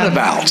that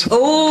about?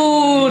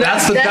 Oh,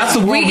 That's the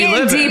world we getting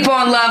live deep in.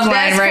 on Love Line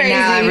That's right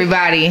now, crazy.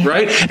 everybody.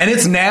 Right? And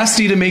it's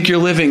nasty to make your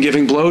living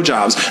giving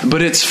blowjobs,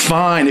 but it's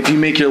fine if you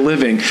make your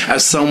living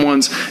as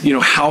someone's, you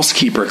know,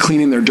 housekeeper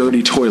cleaning their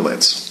dirty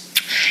toilets.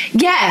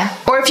 Yeah.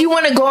 Or if you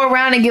want to go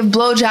around and give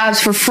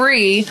blowjobs for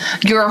free,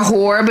 you're a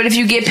whore. But if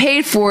you get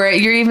paid for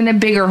it, you're even a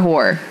bigger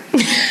whore.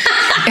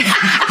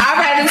 I'd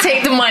rather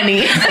take the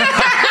money.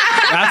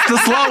 That's the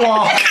slut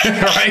walk,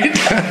 right?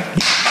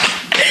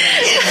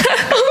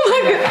 Oh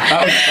my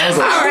God. That was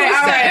like, all right.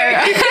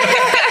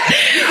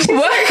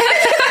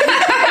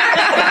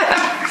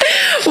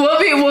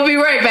 We'll be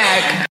right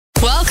back.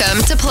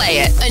 Welcome to Play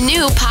It, a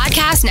new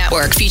podcast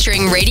network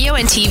featuring radio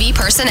and TV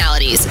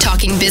personalities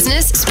talking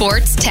business,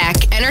 sports, tech,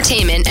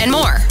 entertainment, and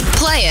more.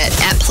 Play it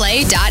at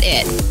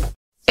play.it.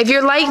 If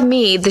you're like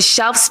me, the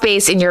shelf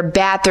space in your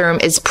bathroom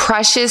is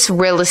precious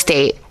real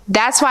estate.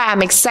 That's why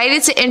I'm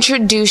excited to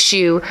introduce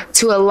you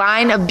to a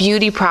line of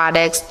beauty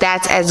products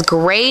that's as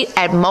great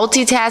at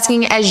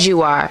multitasking as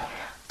you are.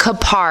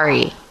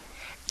 Kapari.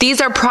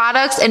 These are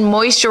products and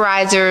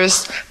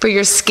moisturizers for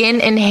your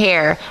skin and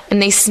hair, and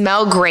they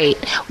smell great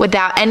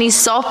without any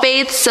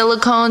sulfates,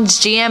 silicones,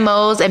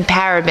 GMOs, and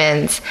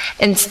parabens.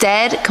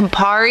 Instead,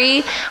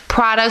 Kapari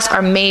products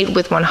are made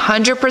with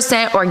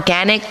 100%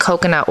 organic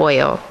coconut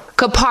oil.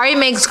 Kapari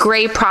makes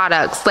great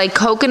products like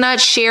coconut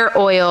shea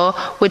oil,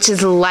 which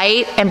is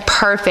light and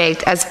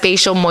perfect as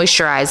facial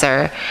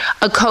moisturizer,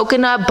 a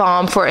coconut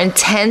balm for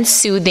intense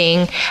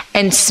soothing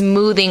and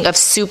smoothing of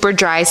super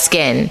dry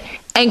skin,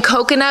 and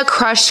coconut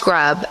crush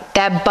scrub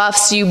that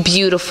buffs you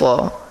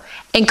beautiful,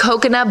 and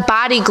coconut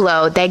body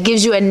glow that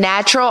gives you a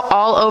natural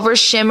all-over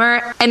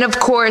shimmer, and of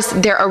course,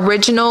 their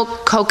original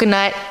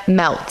coconut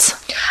melt.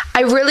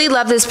 I really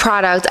love this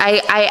product.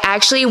 I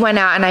actually went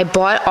out and I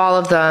bought all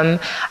of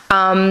them.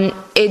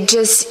 It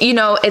just,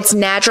 it's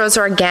natural, it's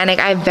organic.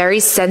 I have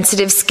very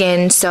sensitive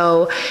skin,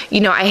 so,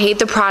 I hate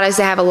the products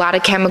that have a lot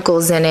of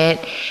chemicals in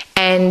it.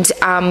 And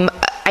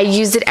I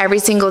use it every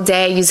single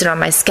day. I use it on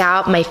my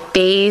scalp, my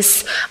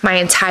face, my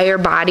entire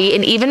body,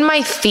 and even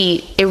my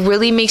feet. It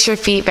really makes your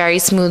feet very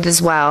smooth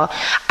as well.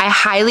 I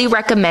highly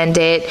recommend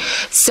it.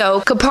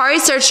 So Kapari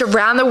searched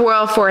around the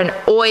world for an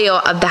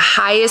oil of the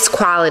highest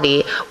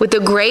quality with a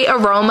great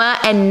aroma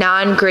and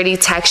non-gritty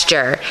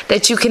texture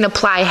that you can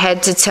apply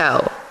head to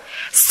toe.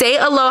 Say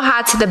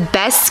aloha to the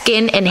best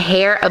skin and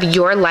hair of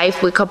your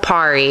life with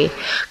Kapari.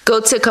 Go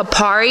to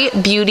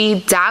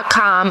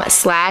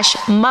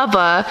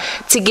kaparibeauty.com/mother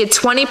to get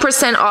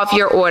 20% off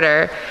your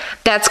order.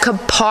 That's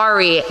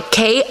Kapari,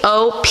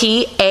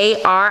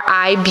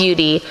 Kopari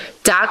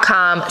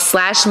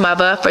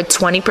beauty.com/mother for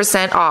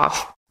 20%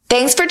 off.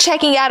 Thanks for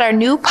checking out our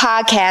new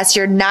podcast.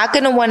 You're not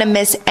going to want to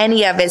miss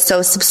any of it,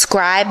 so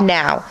subscribe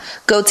now.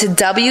 Go to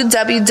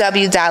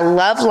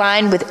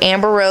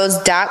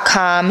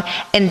www.lovelinewithamberrose.com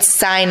and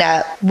sign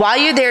up. While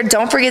you're there,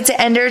 don't forget to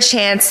enter a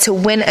chance to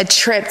win a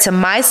trip to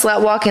my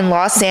slut walk in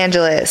Los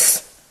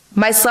Angeles.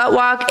 My slut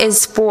walk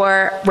is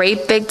for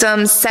rape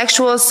victims,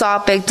 sexual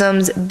assault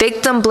victims,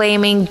 victim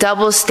blaming,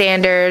 double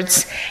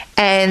standards,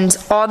 and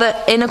all the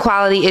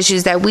inequality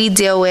issues that we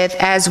deal with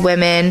as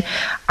women.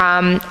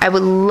 I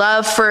would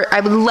love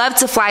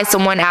to fly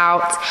someone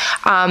out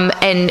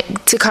and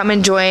to come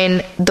and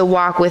join the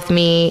walk with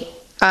me.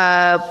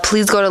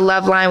 Please go to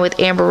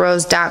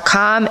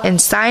lovelinewithamberrose.com and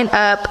sign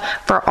up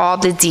for all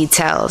the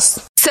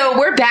details. So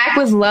we're back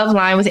with Love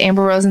Line with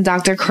Amber Rose and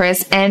Dr.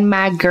 Chris and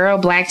my girl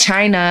Blac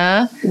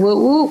Chyna. Whoop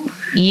whoop.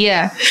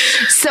 Yeah.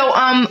 So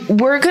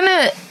we're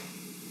gonna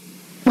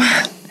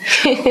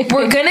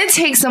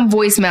take some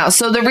voicemails.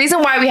 So the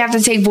reason why we have to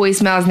take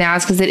voicemails now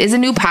is because it is a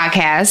new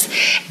podcast,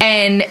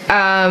 and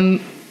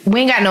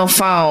we ain't got no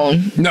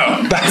phone. No.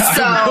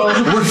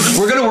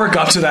 We're going to work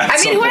up to that. I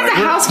mean, who has a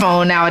house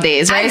phone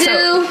nowadays, right? I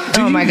do.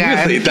 Oh my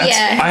God. Really?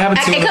 Yeah. I haven't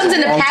seen it comes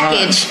in a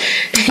package.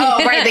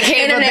 Oh, right. The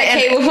cable,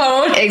 cable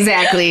phone.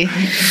 Exactly.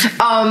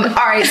 All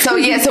right. So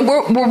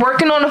we're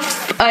working on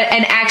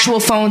an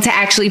actual phone to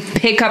actually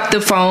pick up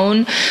the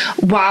phone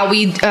while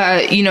we,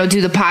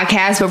 do the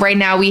podcast. But right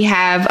now we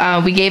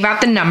have, we gave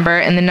out the number,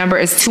 and the number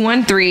is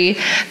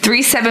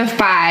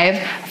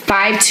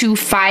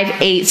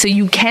 213-375-5258. So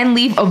you can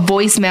leave a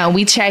voicemail.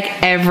 We check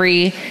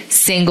every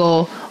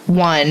single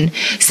one.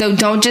 So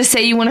don't just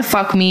say you want to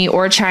fuck me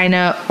or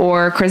Chyna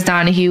or Chris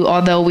Donahue,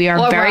 although we are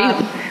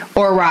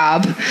or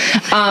Rob.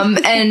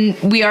 And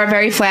we are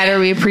very flattered.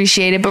 We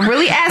appreciate it. But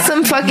really ask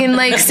some fucking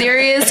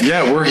serious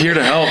we're here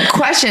to help.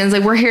 Questions.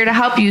 We're here to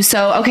help you.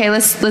 So okay,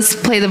 let's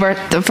play the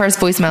first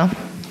voicemail.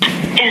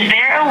 Is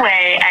there a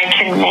way I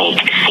can make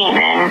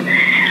semen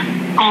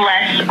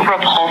less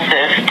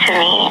repulsive to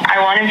me?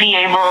 I want to be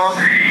able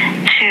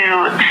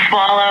to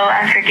swallow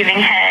after giving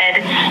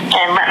head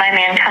and let my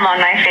man come on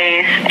my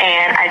face,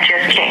 and I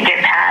just can't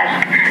get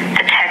past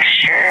the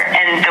texture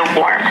and the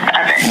warmth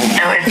of it.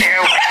 So is there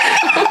a way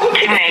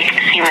to make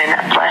semen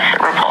less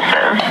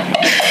repulsive?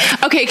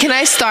 Okay, can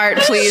I start,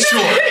 please?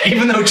 Sure.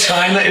 Even though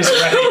Chyna is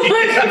ready.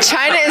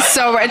 Chyna is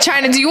so ready.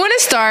 Chyna, do you want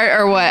to start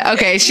or what?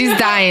 Okay, she's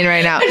dying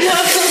right now.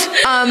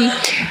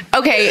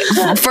 Okay,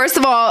 first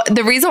of all,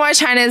 the reason why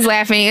Chyna is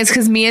laughing is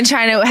because me and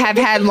Chyna have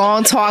had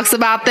long talks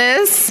about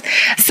this.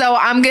 So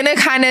I'm going to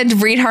kind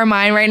of read her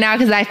mind right now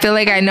because I feel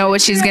like I know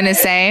what she's going to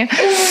say.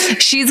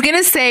 She's going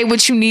to say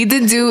what you need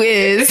to do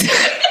is...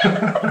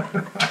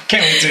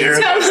 Can't wait to hear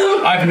this.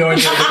 I have no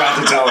idea what you're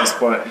about to tell us,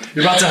 but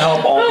you're about to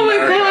help all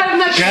America. God, I'm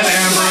not Get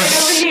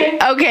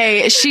Amber.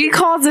 Okay, she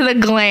calls it a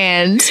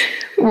gland,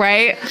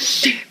 right?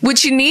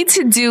 What you need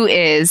to do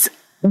is,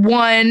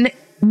 1,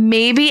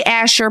 maybe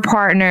ask your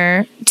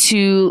partner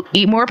to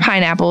eat more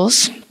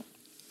pineapples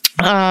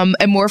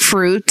and more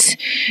fruit.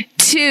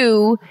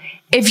 2,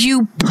 if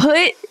you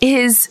put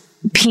his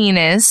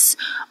penis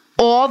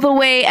all the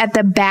way at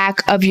the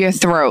back of your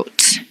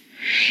throat,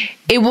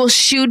 it will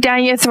shoot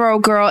down your throat,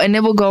 girl, and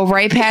it will go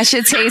right past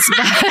your taste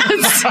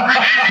buds. That's what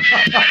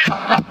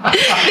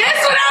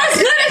I was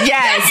gonna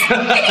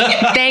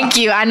Yes. Thank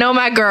you. I know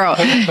my girl.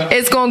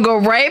 It's going to go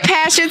right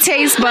past your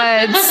taste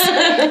buds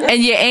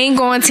and you ain't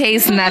going to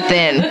taste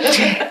nothing.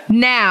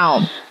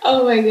 Now.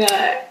 Oh my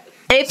God.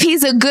 If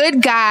he's a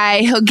good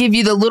guy, he'll give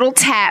you the little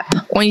tap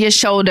on your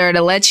shoulder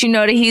to let you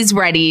know that he's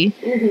ready.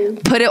 Mm-hmm.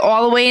 Put it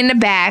all the way in the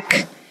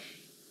back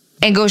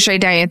and go straight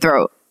down your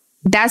throat.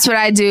 That's what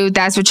I do.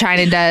 That's what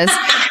Chyna does.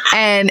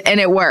 and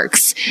it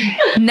works.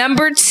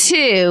 Number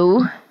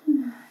 2,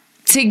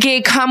 to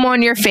get cum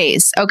on your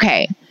face.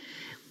 Okay.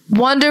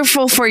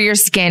 Wonderful for your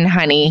skin,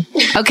 honey.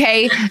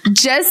 Okay.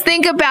 Just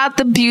think about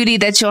the beauty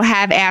that you'll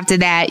have after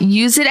that.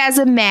 Use it as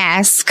a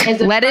mask.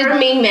 As a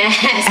firming mask.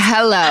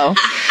 Hello.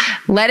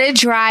 Let it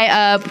dry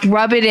up,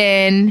 rub it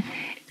in,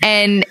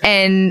 and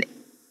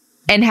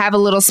have a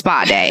little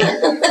spa day.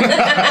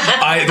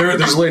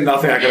 There's really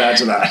nothing I could add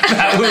to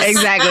that.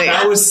 Exactly.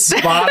 That was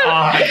spot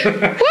on.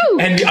 Woo.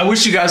 And I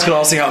wish you guys could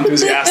all see how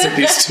enthusiastic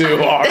these two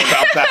are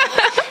about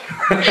that.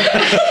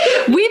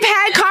 We've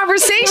had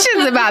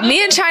conversations about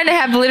me and Chyna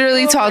have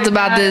literally talked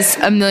about this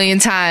a million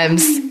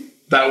times.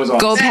 That was awesome.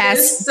 Go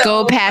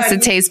past the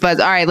taste buds.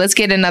 All right, let's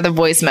get another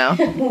voicemail.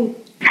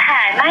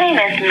 Hi, my name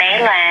is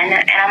Maylin,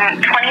 and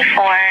I'm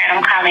 24, and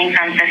I'm calling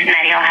from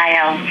Cincinnati,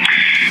 Ohio.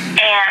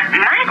 And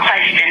my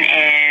question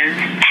is,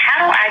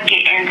 how do I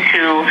get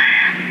into,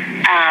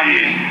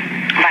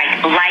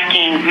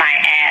 liking my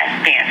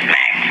ass being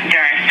smacked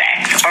during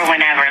sex or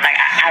whenever? Like,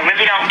 I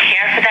really don't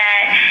care for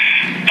that.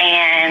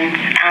 And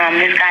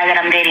this guy that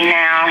I'm dating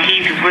now,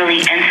 he's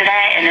really into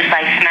that, and it's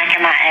like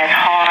smacking my ass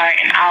hard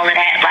and all of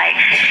that. Like,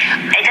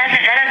 that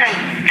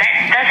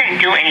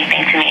doesn't do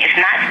anything to me. It's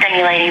not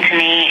stimulating to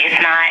me. It's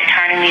not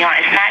turning me on.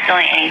 It's not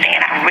doing anything,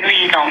 and I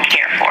really don't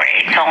care for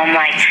it. So I'm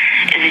like,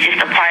 is it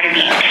just a part of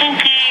being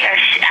kinky, or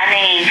how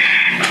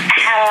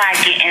do I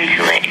get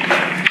into it?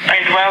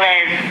 As well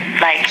as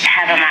like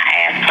having my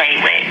ass played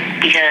with,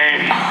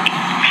 because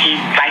he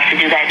likes to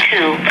do that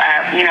too.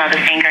 The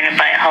finger in the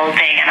butt whole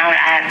thing, and I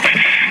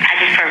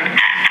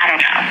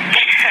don't know.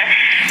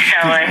 So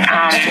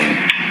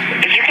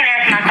if you can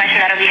answer my question,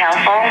 that'll be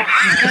helpful.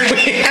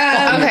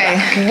 Okay.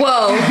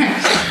 Whoa.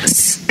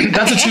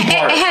 That's a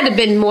 2-part. It had to have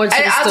been more to the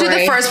story. I'll do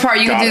the first part.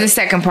 You can do the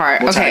second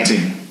part. We'll okay. tag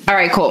team. All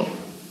right, cool.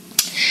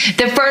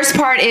 The first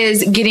part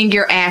is getting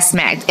your ass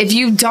smacked. If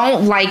you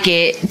don't like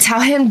it, tell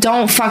him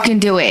don't fucking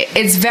do it.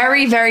 It's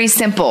very, very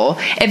simple.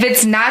 If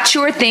it's not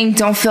your thing,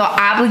 don't feel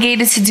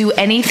obligated to do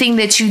anything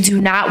that you do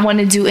not want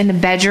to do in the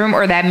bedroom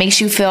or that makes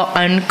you feel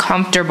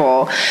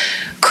uncomfortable.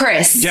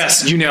 Chris.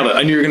 Yes, you nailed it.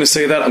 I knew you were going to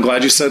say that. I'm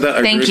glad you said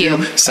that. Thank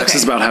you. Sex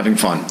is about having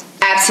fun.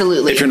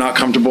 Absolutely. If you're not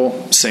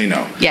comfortable, say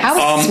no. Yes.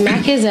 I would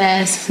smack his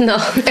ass. No.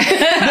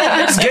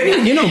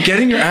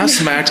 Getting your ass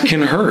smacked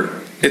can hurt.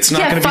 It's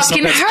not going to be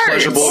something that's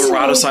pleasurable or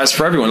eroticized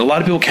for everyone. A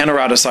lot of people can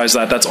eroticize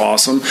that. That's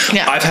awesome.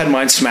 Yeah. I've had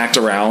mine smacked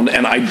around,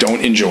 and I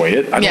don't enjoy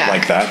it. I don't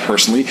like that,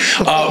 personally.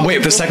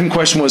 Wait, the second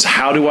question was,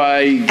 how do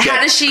I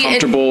get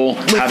comfortable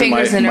having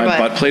my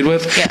butt played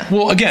with? Yeah.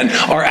 Well, again,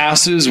 our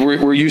asses,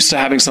 we're used to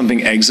having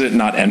something exit,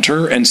 not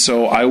enter. And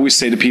so I always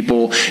say to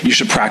people, you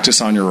should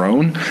practice on your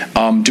own.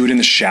 Do it in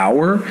the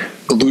shower.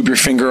 Lube your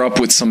finger up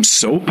with some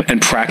soap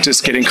and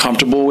practice getting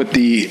comfortable with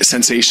the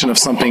sensation of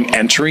something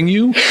entering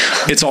you.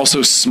 It's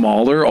also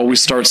smaller.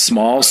 Always start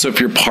small. So if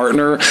your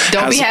partner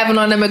don't be having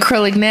on them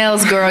acrylic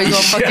nails, girl, you're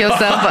gonna fuck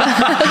yourself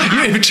up.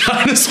 If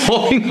Chyna's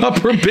holding up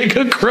her big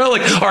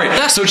acrylic. All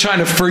right, so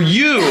Chyna, for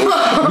you,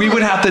 we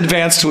would have to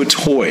advance to a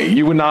toy.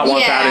 You would not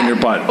want that in your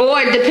butt.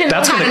 Or depending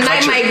on how the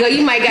night might go,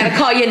 you might gotta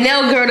call your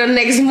nail girl the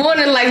next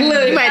morning. Like,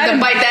 look, you might have to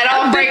bite that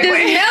off. Break this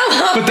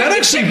nail off. But that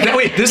actually,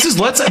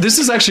 this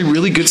is actually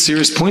really good,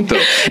 serious point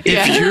though.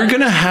 If you're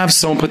gonna have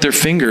someone put their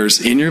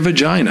fingers in your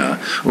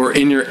vagina or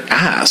in your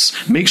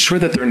ass, make sure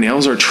that their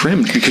nails are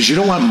trimmed, because you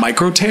don't want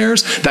micro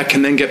tears that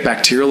can then get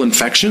bacterial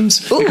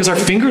infections. Ooh. Because our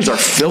fingers are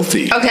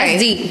filthy.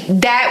 Okay,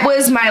 that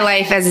was my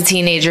life as a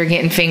teenager,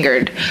 getting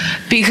fingered,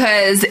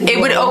 because it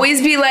would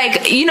always be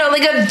like,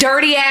 like a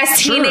dirty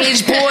ass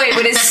teenage boy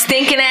with his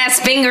stinking ass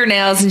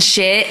fingernails and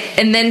shit,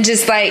 and then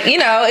just like,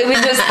 it would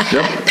just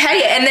pay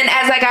it. And then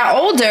as I got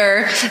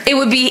older, it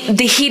would be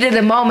the heat of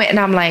the moment, and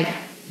I'm like,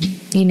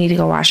 you need to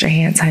go wash your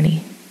hands,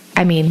 honey.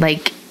 I mean,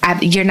 like,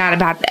 you're not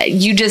about,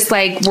 you just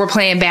like, we're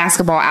playing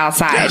basketball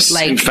outside. Yes,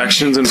 like,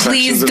 infections.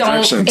 Please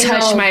don't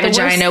touch my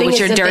vagina with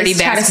your dirty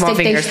basketball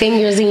fingers. Their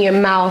fingers in your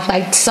mouth,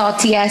 like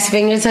salty ass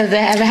fingers. Has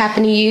that ever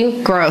happened to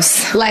you?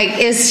 Gross. Like,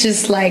 it's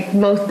just like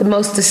the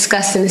most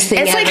disgusting thing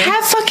It's ever. like,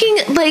 have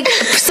fucking like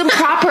some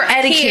proper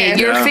etiquette.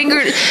 Your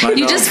finger,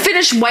 you just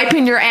finished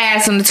wiping your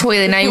ass on the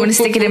toilet. Now you want to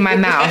stick it in my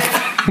mouth.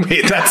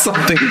 Wait, that's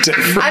something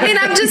different. I mean,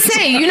 I'm just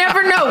saying, you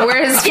never know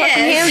where his fucking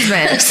hands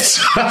been.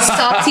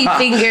 Salty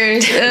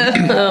fingers.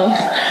 All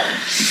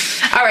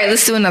right,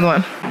 let's do another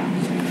one.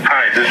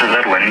 Hi, this is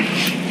Edwin.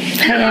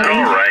 Is it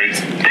alright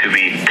to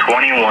be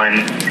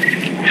 21,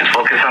 just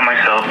focus on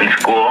myself in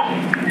school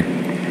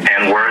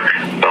and work,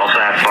 but also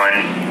have fun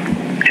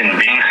in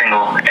being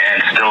single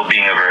and still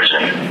being a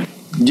virgin?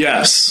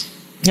 Yes.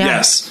 Yeah.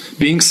 Yes.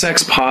 Being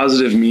sex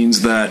positive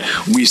means that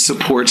we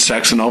support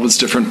sex in all of its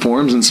different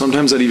forms, and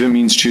sometimes that even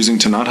means choosing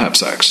to not have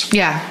sex.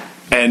 Yeah.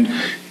 And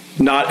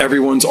not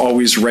everyone's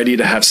always ready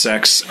to have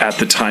sex at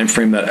the time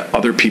frame that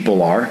other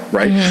people are,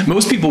 right? Mm-hmm.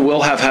 Most people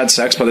will have had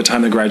sex by the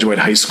time they graduate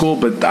high school,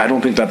 but I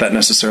don't think that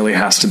necessarily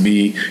has to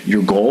be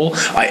your goal.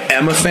 I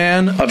am a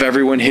fan of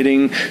everyone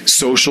hitting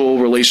social,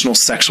 relational,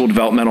 sexual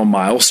developmental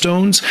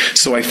milestones.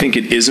 So I think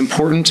it is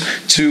important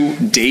to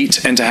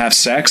date and to have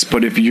sex,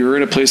 but if you're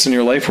in a place in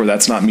your life where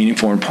that's not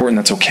meaningful or important,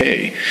 that's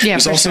okay. Yeah,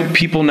 there's also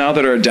people now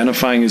that are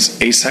identifying as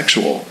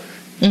asexual.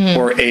 Mm-hmm.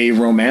 Or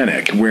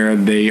aromantic, where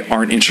they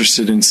aren't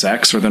interested in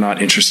sex or they're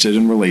not interested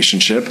in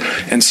relationship.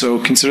 And so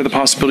consider the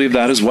possibility of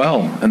that as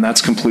well. And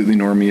that's completely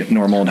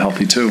normal and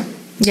healthy too.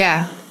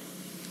 Yeah.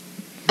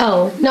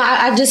 Oh, no,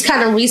 I just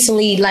kind of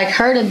recently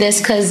heard of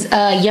this because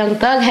Young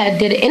Thug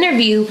did an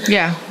interview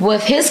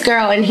with his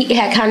girl, and he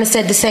had kind of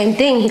said the same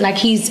thing.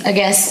 He's, I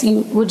guess,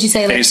 would you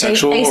say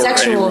asexual or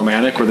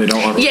aromantic, where they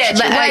don't want but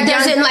it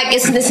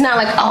doesn't, it's not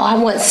oh, I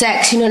want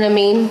sex, you know what I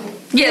mean?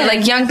 Yeah,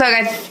 Young Thug,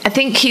 I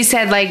think he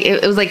said,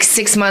 it was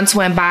 6 months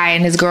went by,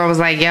 and his girl was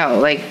yo,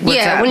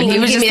 what's up? When he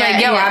was just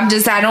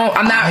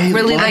I'm not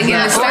really in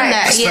the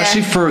sex.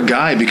 Especially for a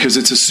guy, because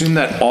it's assumed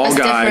that all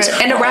guys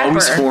are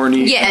always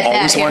horny,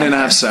 always wanting to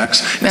have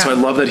sex. And so I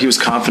love that he was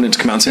confident to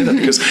come out and say that,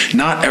 because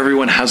not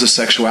everyone has a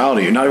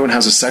sexuality, not everyone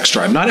has a sex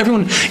drive. Not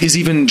everyone is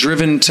even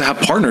driven to have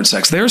partnered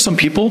sex. There are some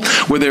people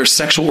where their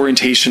sexual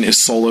orientation is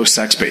solo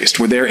sex-based,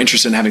 where they're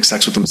interested in having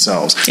sex with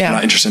themselves,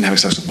 not interested in having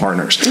sex with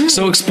partners.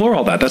 So explore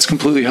all that. That's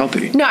completely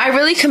healthy. No, I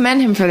really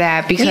commend him for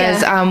that,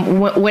 because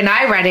when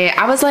I read it,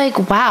 I was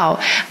like, wow.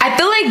 I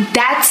feel like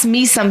that's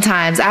me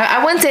sometimes.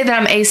 I wouldn't say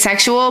that I'm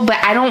asexual, but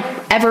I don't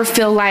ever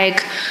feel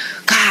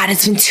God,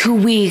 it's been 2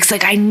 weeks.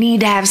 I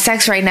need to have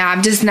sex right now.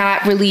 I'm just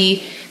not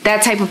really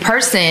that type of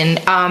person.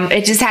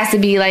 It just has to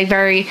be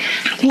very,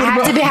 I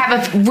have to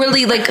have a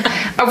really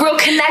a real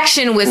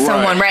connection with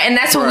someone, right? And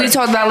that's what we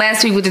talked about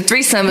last week with the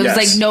threesome. It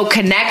was no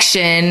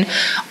connection,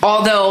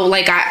 although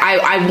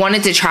I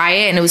wanted to try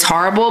it and it was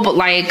horrible, but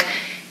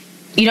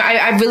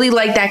I really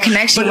like that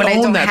connection. But when I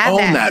don't have that.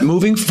 Own that.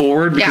 Moving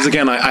forward, because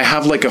again, I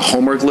have a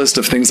homework list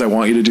of things I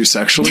want you to do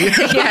sexually.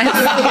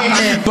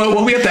 But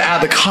what we have to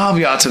add, the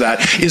caveat to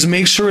that, is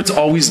make sure it's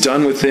always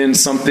done within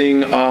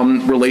something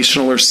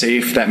relational or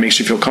safe that makes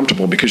you feel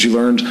comfortable. Because you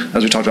learned,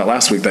 as we talked about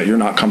last week, that you're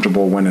not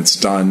comfortable when it's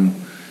done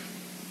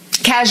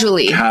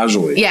casually.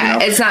 Yeah,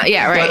 it's not.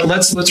 Yeah, right. But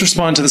let's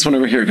respond to this one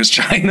over here, because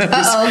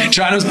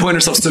Chyna's pointing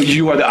herself. So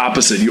you are the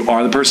opposite. You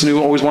are the person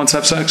who always wants to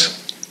have sex.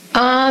 So.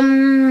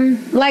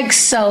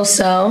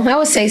 I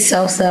would say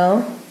so.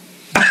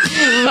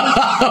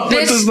 What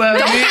does that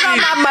don't mean? get on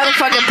my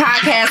motherfucking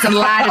podcast and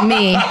lie to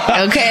me,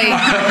 okay?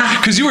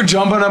 Because you were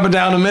jumping up and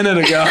down a minute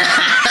ago.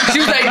 She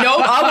was like,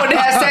 nope, I want to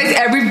have sex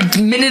every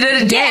minute of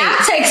the day. Yeah,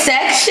 I'll take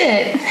sex,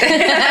 shit.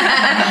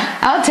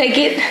 I'll take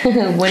it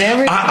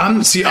whenever. I'm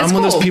one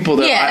of those people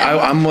that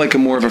I'm a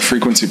more of a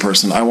frequency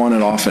person. I want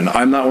it often.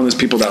 I'm not one of those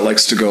people that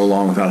likes to go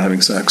long without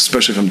having sex,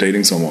 especially if I'm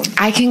dating someone.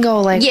 I can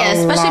go especially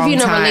if you're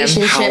in a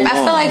relationship. I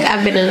feel like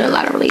I've been in a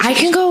lot of relationships. I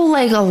can go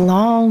a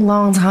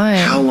long time.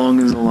 How long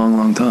is a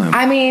long time?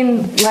 I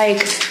mean,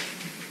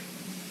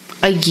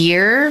 a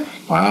year.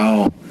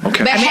 Wow.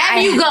 Okay. But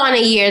have you gone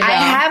a year, though? I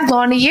have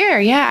gone a year,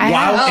 yeah.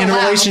 While in a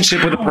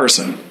relationship with a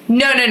person?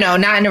 No,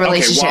 not in a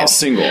relationship. Okay, while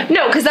single.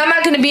 No, because I'm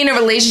not going to be in a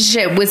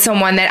relationship with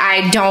someone that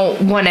I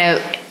don't want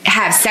to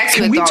have sex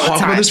with all the time. Can we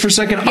talk about this for a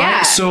second?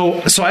 Yeah.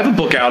 So I have a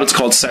book out. It's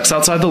called Sex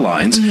Outside the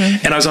Lines.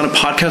 Mm-hmm. And I was on a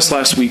podcast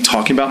last week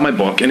talking about my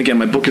book. And again,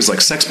 my book is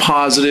sex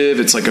positive.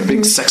 It's a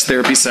big sex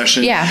therapy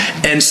session. Yeah.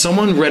 And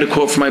someone read a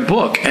quote from my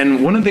book.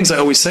 And one of the things I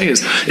always say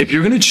is, if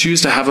you're going to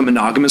choose to have a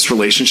monogamous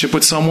relationship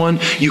with someone,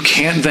 you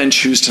can't then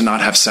choose to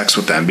not have sex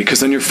with them, because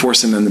then you're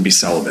forcing them to be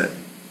celibate.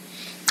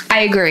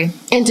 I agree.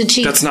 And to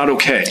cheat. That's not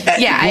okay.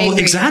 Yeah, I agree.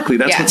 Exactly.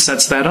 That's what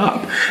sets that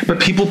up. But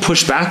people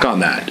push back on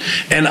that.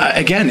 And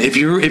again, if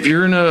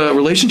you're in a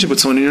relationship with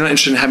someone and you're not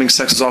interested in having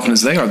sex as often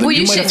as they are, then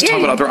you might have to talk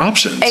about other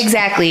options.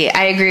 Exactly.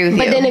 I agree with you.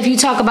 But then if you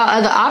talk about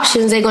other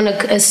options, they're going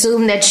to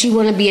assume that you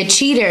want to be a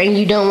cheater and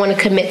you don't want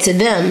to commit to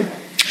them.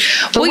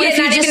 But if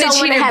you just don't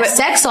want to have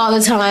sex all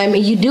the time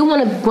and you do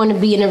want to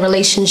be in a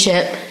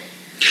relationship,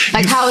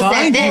 how is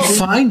that then? You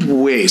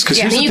find ways, because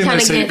here's the thing I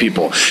say to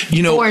people.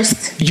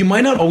 You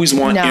might not always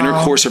want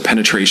intercourse or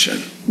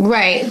penetration.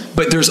 Right.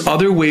 But there's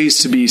other ways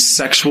to be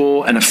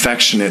sexual and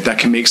affectionate that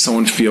can make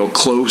someone feel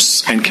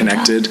close and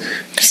connected.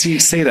 See,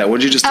 say that. What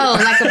did you just do? Oh,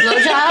 like a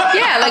blowjob?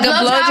 Yeah, like a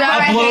blowjob.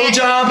 A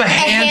blowjob, a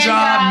hand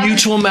job,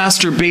 mutual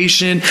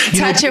masturbation.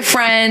 Touch a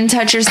friend,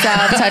 touch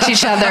yourself, touch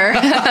each other.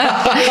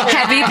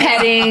 Heavy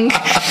petting,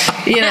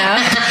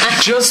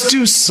 Just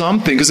do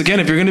something. Because again,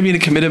 if you're going to be in a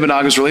committed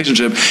monogamous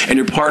relationship and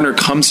your partner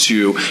comes to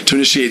you to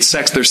initiate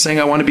sex, they're saying,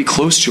 I want to be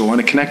close to you, I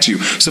want to connect to you.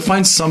 So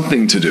find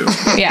something to do.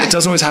 Yeah. It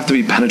doesn't always have to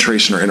be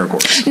penetration or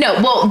intercourse. No,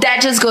 well,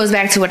 that just goes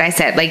back to what I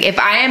said. If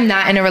I am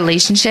not in a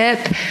relationship,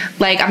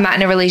 I'm not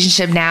in a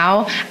relationship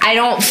now, I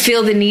don't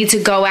feel the need to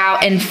go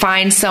out and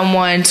find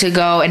someone to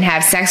go and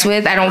have sex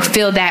with. I don't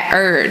feel that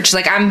urge.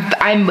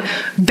 I'm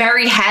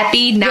very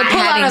happy not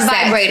having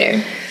sex.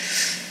 Vibrator.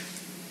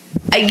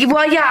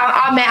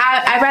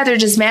 I'd rather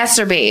just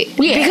masturbate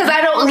because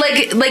I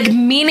don't like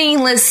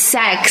meaningless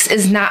sex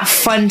is not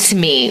fun to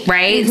me,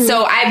 right?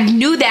 So I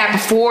knew that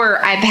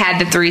before I've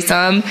had the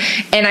threesome,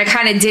 and I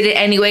kind of did it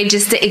anyway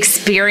just to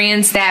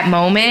experience that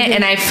moment.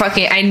 And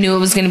I knew it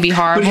was going to be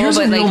horrible. But here's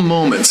a real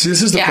moment. So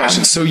this is the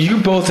question. So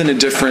you're both in a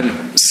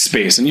different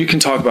space, and you can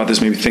talk about this.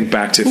 Maybe think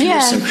back to if you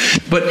listen.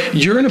 But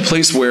you're in a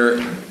place where,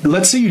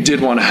 let's say you did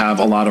want to have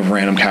a lot of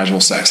random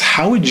casual sex.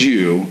 How would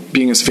you,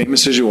 being as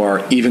famous as you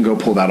are, even go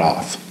pull that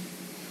off?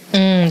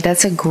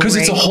 That's a great because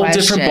it's a whole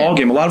different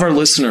ballgame. A lot of our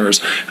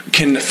listeners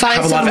can find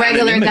have a lot some of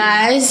regular anonymity.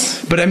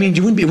 guys. But I mean, it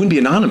wouldn't be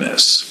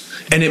anonymous,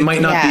 and it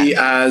might not be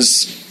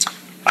as.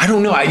 I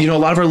don't know. A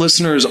lot of our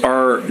listeners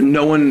are they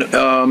don't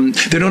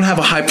have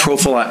a high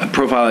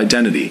profile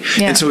identity,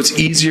 and so it's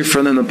easier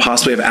for them to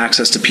possibly have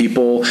access to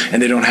people,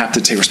 and they don't have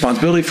to take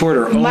responsibility for it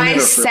or own it. My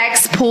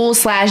sex pool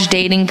 /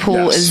 dating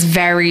pool is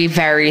very,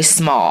 very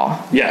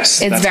small.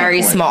 Yes, it's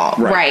very small.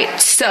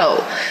 Right.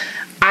 So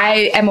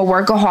I am a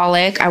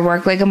workaholic. I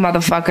work like a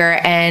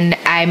motherfucker, and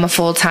I'm a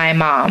full-time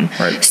mom.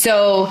 Right.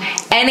 So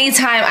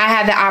anytime I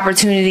have the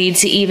opportunity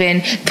to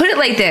even put it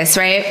like this,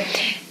 right?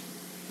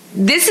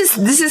 This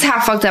is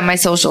how fucked up my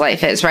social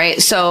life is, right?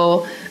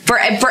 So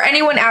for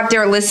anyone out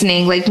there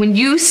listening, like when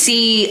you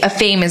see a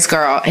famous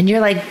girl and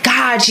you're like,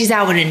 God, she's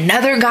out with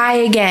another guy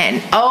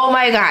again. Oh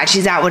my God,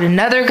 she's out with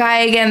another guy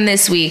again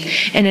this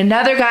week and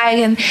another guy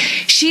again.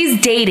 She's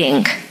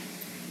dating.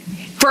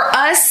 For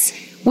us,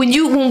 when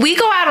we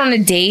go out on a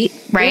date,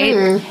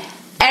 right?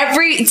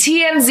 Every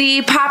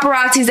TMZ,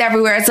 paparazzi's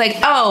everywhere. It's like,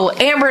 oh,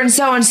 Amber and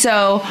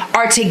so-and-so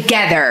are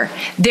together.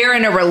 They're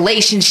in a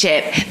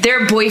relationship.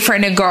 They're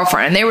boyfriend and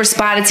girlfriend. They were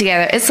spotted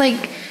together. It's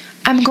like,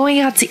 I'm going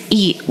out to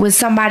eat with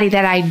somebody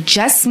that I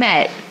just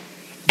met,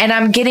 and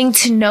I'm getting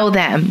to know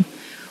them.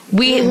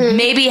 We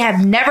maybe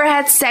have never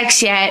had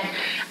sex yet.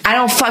 I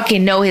don't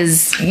fucking know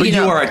his. But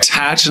you are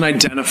attached and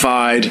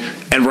identified,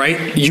 and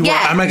you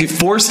are. I'm like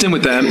forced in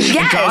with them. Yes.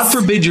 And God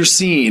forbid you're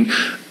seen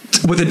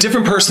with a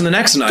different person the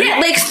next night. Yeah,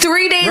 like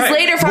 3 days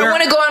later, if I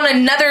want to go on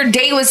another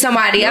date with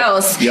somebody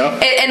else,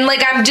 and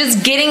like I'm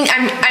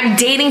I'm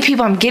dating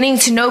people, I'm getting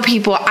to know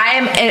people. I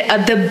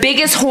am the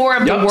biggest whore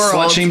of the world.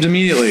 Slut shamed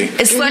immediately.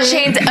 It's slut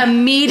shamed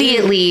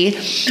immediately,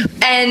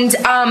 and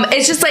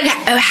it's just like,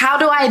 how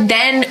do I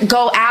then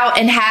go out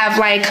and have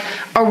like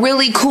a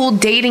really cool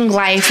dating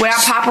life without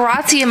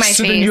paparazzi in my face?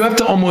 So then you have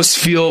to almost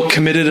feel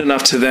committed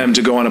enough to them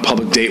to go on a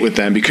public date with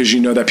them, because you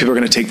know that people are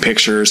going to take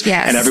pictures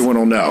and everyone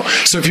will know.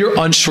 So if you're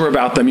unsure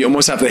about them, you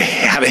almost have to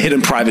have a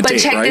hidden private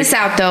date. But check this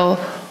out though.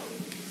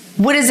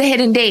 What is a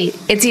hidden date?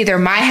 It's either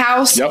my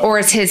house or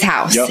it's his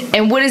house.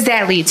 And what does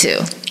that lead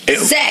to?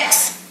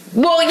 Sex.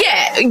 Well,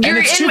 yeah. And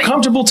it's too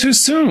comfortable too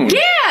soon. Yeah.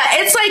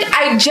 It's like,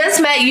 I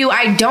just met you.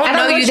 I don't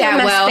know you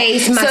that well.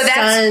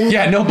 Son.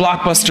 Yeah, no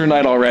blockbuster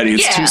night already.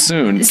 It's too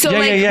soon. So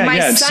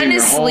my son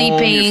is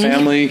sleeping. Your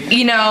family.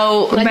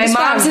 Like my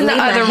mom's in the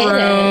other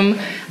room.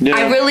 Yeah.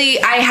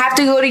 I have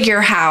to go to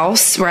your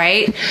house,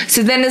 right?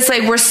 So then it's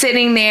like we're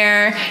sitting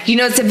there.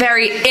 It's a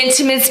very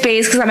intimate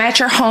space because I'm at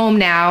your home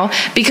now,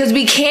 because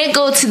we can't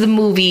go to the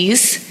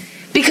movies.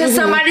 Because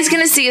somebody's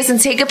going to see us and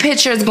take a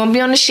picture. It's going to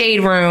be on the shade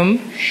room.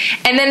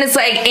 And then it's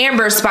like,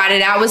 Amber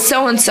spotted out with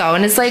so-and-so.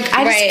 And it's like,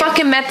 I just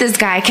fucking met this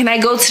guy. Can I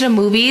go to the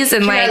movies?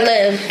 And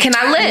can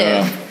I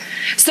live? Yeah.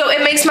 So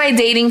it makes my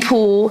dating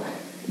pool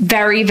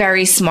very,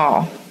 very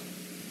small.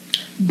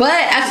 But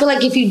I feel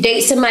like if you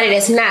date somebody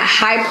that's not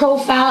high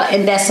profile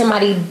and that's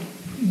somebody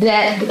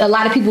that a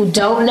lot of people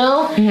don't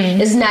know,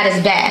 it's not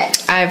as bad.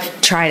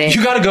 I've tried it.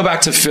 You got to go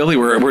back to Philly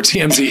where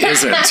TMZ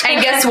isn't.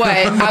 And guess what?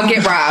 I'll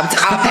get robbed.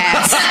 I'll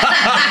pass.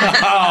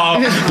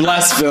 Oh,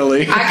 bless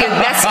Philly. Listen,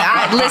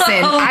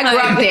 I grew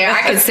up there.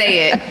 I can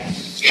say it.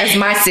 That's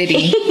my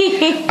city.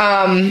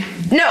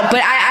 No,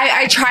 but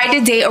I tried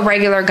to date a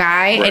regular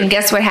guy, and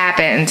guess what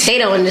happened? They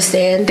don't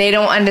understand. They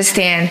don't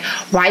understand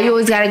why you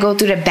always got to go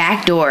through the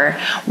back door.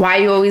 Why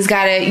you always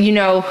got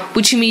to,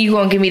 what you mean you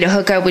going to give me the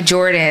hookup with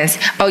Jordans?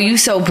 Oh, you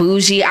so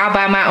bougie. I'll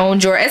buy my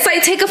own Jordan. It's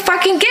like, take a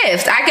fucking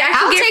gift. Give me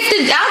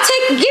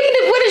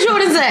where the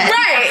Jordans at?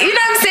 Right. You know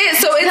what I'm saying?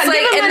 So it's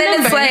like,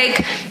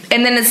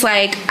 and then it's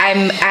like,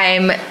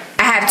 I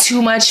have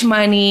too much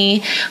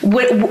money.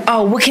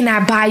 What can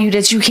I buy you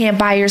that you can't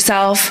buy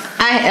yourself?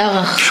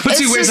 But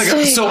see, wait a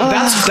second. So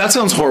that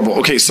sounds horrible.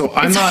 Okay, so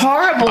I'm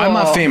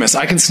not famous.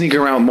 I can sneak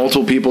around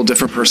multiple people,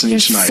 different person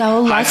each night. So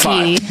lucky. High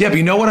five. Yeah, but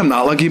you know what I'm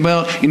not lucky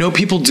about?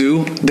 People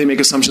do. They make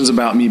assumptions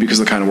about me because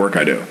of the kind of work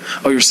I do.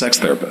 Oh, you're a sex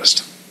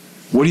therapist.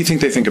 What do you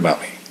think they think about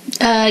me?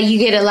 You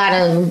get a lot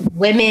of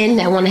women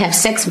that want to have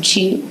sex with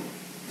you.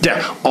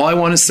 Yeah, all I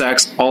want is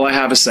sex. All I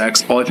have is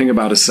sex. All I think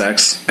about is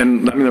sex.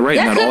 And I mean, they're right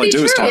in that. All I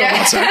do is talk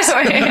about sex.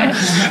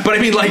 But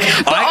I mean, like,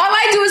 all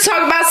I do is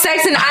talk about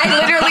sex, and I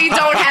literally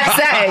don't have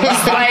sex.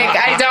 Like,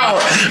 I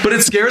don't. But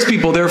it scares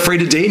people. They're afraid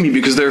to date me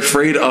because they're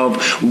afraid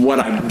of what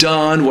I've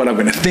done, what I'm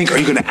going to think. Are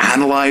you going to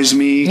analyze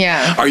me?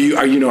 Yeah. Are you?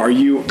 Am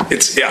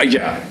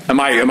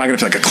I going to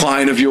feel like a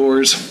client of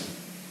yours?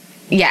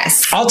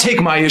 Yes. I'll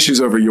take my issues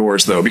over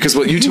yours, though, because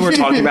what you two are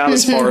talking about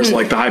as far as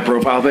like the high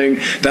profile thing,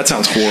 that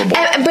sounds horrible.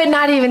 But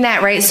not even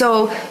that, right?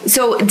 So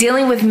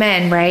dealing with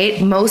men, right?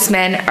 Most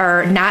men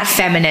are not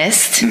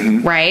feminist,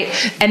 right?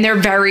 And they're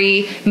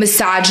very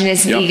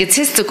misogynist and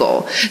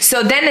egotistical.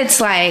 So then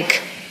it's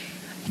like,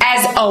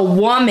 as a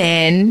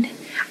woman,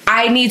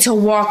 I need to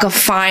walk a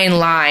fine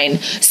line.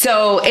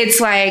 So it's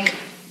like,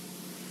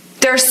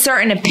 there's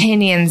certain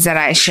opinions that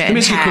I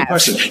shouldn't have. Let me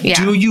ask you a quick question.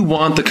 Yeah. Do you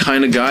want the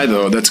kind of guy,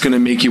 though, that's going to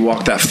make you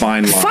walk that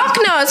fine line? Fuck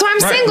no. That's why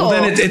I'm single.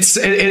 Well, then it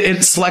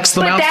selects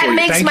them out for you. But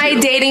that makes my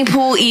dating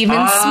pool even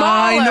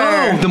smaller.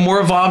 I know. The more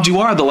evolved you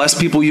are, the less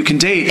people you can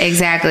date.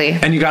 Exactly.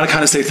 And you got to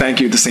kind of say thank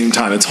you at the same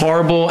time. It's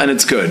horrible and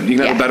it's good. You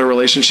can have a better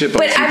relationship.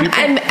 But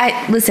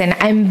listen,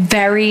 I'm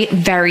very,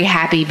 very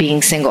happy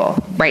being single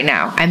right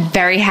now. I'm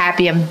very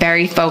happy. I'm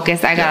very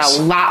focused. I got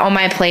a lot on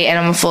my plate and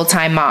I'm a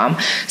full-time mom.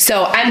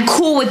 So I'm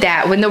cool with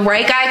that. When the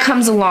right guy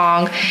comes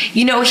along,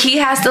 you know, he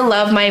has to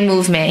love my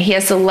movement. He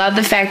has to love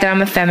the fact that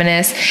I'm a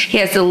feminist. He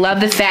has to love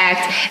the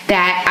fact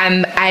that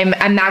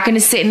I'm not going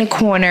to sit in a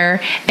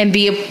corner and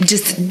be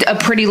just a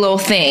pretty little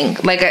thing.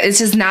 Like, it's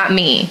just not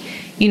me.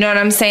 You know what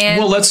I'm saying?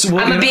 Well, I'm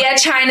gonna be at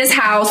Chyna's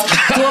house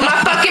doing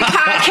my fucking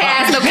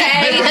podcast,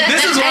 okay?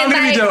 This is what I'm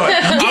gonna be doing.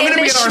 I'm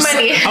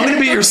gonna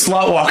be at your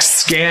slut walk,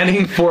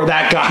 scanning for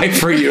that guy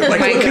for you,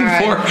 like looking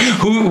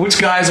for which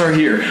guys are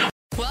here.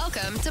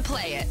 Welcome to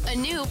Play It, a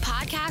new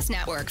podcast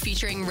network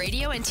featuring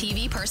radio and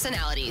TV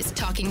personalities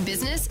talking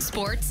business,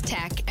 sports,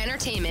 tech,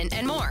 entertainment,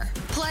 and more.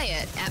 Play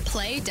it at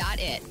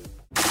play.it.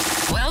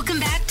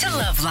 Welcome back to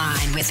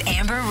Loveline with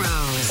Amber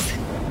Rose.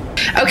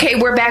 Okay,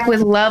 we're back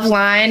with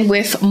Loveline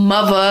with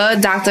mother,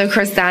 Dr.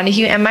 Chris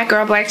Donahue, and my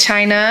girl, Blac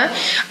Chyna.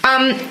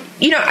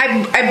 You know,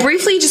 I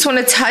briefly just want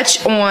to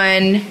touch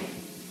on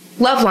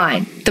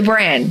Loveline, the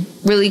brand,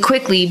 really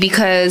quickly,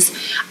 because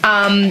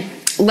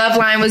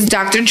Loveline was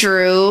Dr.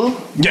 Drew.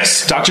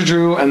 Yes, Dr.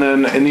 Drew, and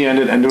then in the end,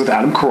 it ended with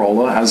Adam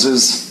Carolla as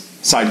his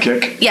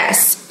sidekick.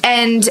 Yes,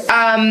 and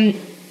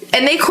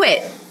they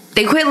quit.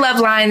 They quit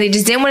Loveline. They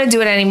just didn't want to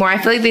do it anymore. I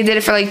feel like they did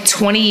it for like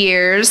 20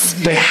 years.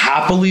 They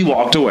happily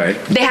walked away.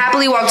 We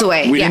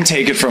didn't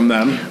take it from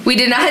them. We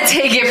did not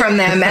take it from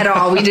them at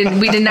all. We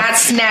did not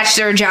snatch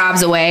their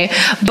jobs away.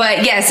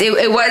 But yes,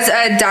 it was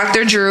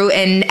Dr. Drew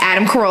and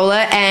Adam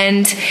Carolla,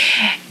 and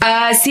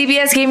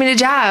CBS gave me the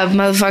job,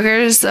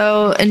 motherfuckers.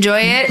 So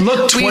enjoy it.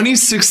 Look,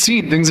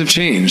 2016, things have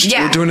changed.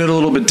 Yeah. We're doing it a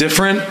little bit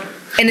different.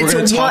 And it's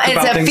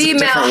a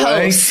female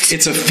host.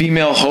 It's a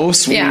female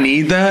host. We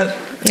need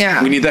that.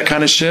 Yeah. We need that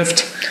kind of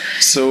shift.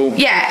 So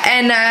yeah,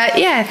 and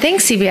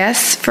thanks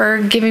CBS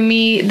for giving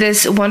me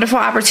this wonderful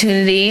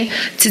opportunity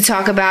to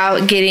talk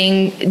about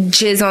getting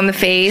jizz on the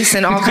face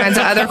and all kinds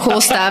of other cool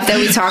stuff that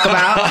we talk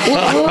about.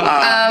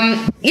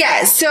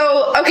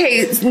 So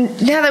okay,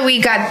 now that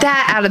we got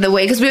that out of the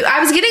way, because I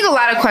was getting a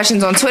lot of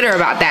questions on Twitter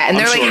about that, and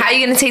they're like, how are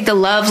you going to take the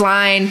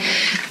Loveline,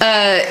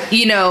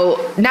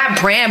 not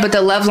brand, but the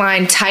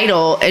Loveline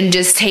title and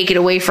just take it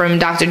away from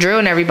Dr. Drew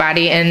and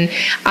everybody? And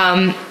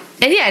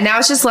yeah, now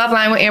it's just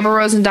Loveline with Amber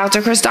Rose and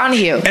Dr. Chris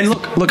Donahue. And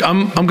look,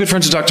 I'm good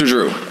friends with Dr.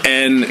 Drew,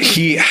 and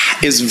he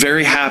is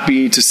very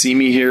happy to see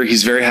me here.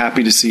 He's very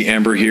happy to see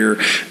Amber here.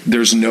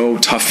 There's no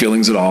tough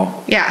feelings at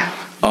all. Yeah.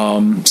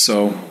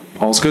 So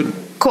all's good.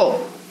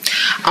 Cool.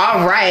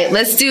 All right,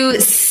 let's do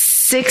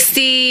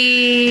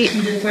 60.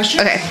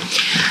 Okay.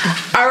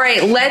 All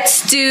right,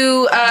 let's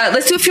do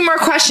a few more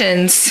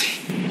questions.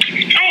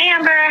 Hi,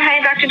 Amber. Hi,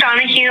 Dr.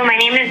 Donahue. My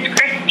name is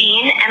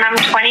Christine, and I'm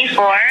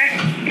 24,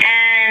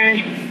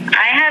 and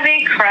I have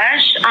a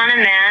crush on a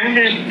man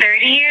who's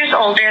 30 years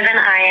older than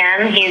I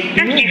am. He's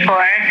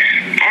 54,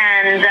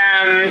 and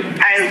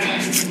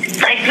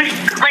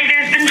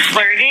there's been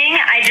flirting.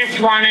 I just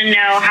want to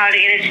know how to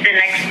get it to the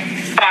next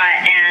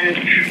spot, and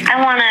I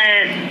want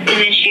to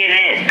initiate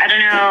it. I don't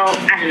know.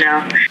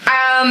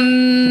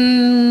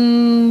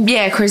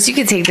 Yeah, Chris, you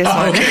can take this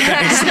one. Okay,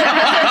 thanks.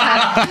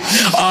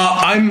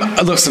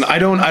 Listen, I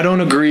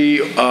don't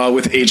agree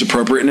with age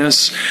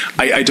appropriateness.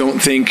 I don't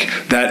think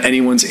that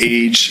anyone's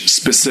age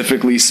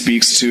specifically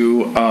speaks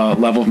to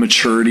level of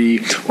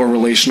maturity or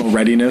relational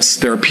readiness.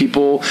 There are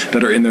people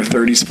that are in their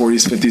 30s,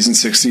 40s, 50s, and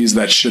 60s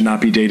that should not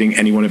be dating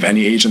anyone of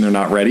any age, and they're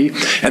not ready.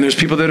 And there's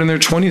people that are in their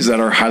 20s that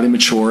are highly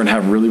mature and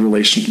have really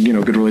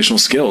good relational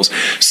skills.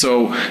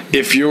 So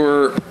if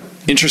you're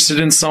interested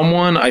in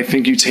someone, I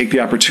think you take the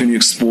opportunity to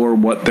explore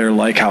what they're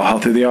like, how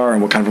healthy they are,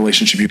 and what kind of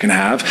relationship you can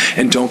have,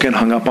 and don't get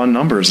hung up on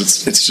numbers.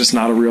 It's just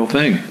not a real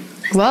thing.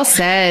 Well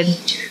said.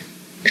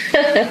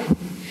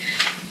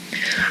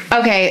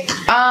 Okay.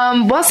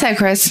 Well said,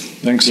 Chris.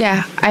 Thanks.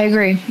 Yeah, I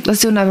agree. Let's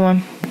do another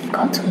one.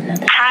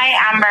 Hi,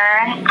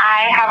 Amber.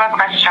 I have a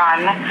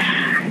question.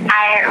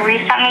 I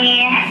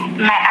recently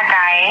met a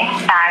guy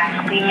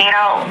that we made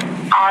out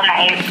all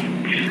night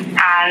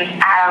and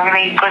had a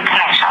really good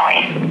connection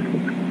with.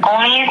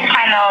 Only to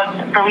find out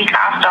the week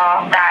after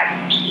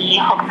that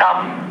he hooked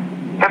up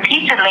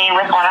repeatedly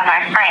with one of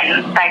my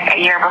friends, like a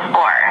year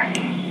before.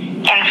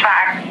 In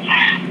fact,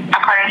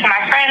 according to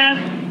my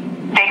friends,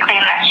 they claim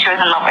that she was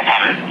in love with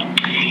him.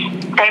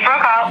 They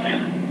broke up.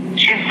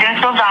 she's been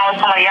so down with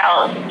somebody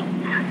else.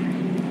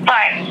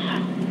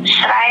 But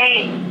should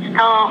I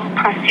still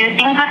pursue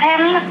things with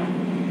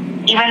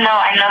him, even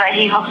though I know that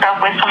he hooks up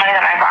with somebody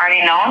that I've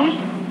already known?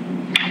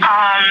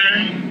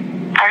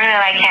 I really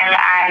like him,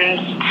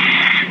 and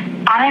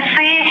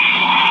honestly,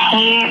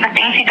 the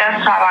things he does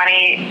to my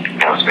body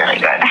feels really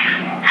good.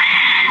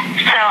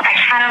 So I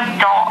kind of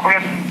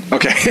don't.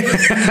 Okay.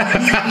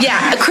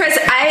 Yeah, Chris,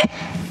 I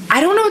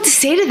don't know what to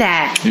say to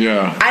that.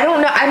 Yeah. I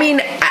don't know. I mean,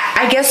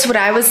 I guess what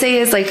I would say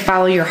is like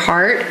follow your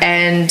heart,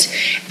 and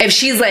if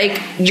she's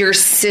like your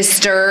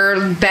sister,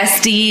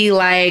 bestie,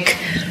 like,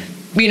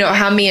 you know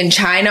how me and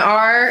Chyna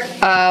are,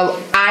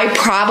 I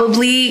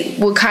probably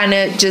would kind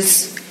of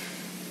just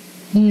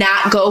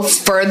not go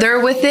further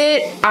with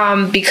it,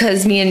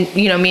 because me and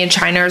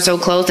Chyna are so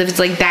close. If it's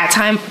like that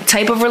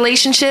type of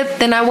relationship,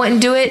 then I wouldn't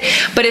do it.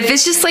 But if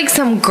it's just like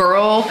some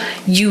girl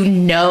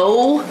from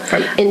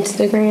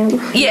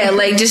Instagram, yeah,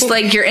 like just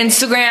like your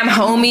Instagram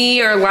homie,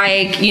 or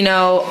like,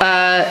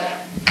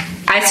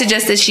 I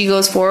suggest that she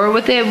goes forward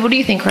with it. What do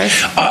you think, Chris?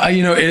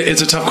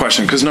 It's a tough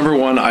question because, number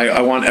one, I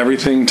want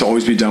everything to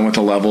always be done with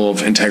a level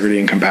of integrity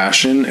and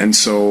compassion. And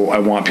so I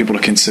want people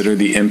to consider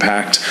the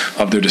impact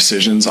of their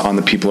decisions on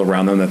the people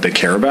around them that they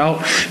care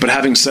about. But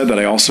having said that,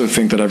 I also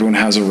think that everyone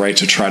has a right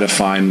to try to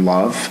find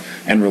love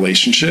and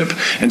relationship.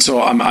 And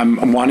so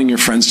I'm wanting your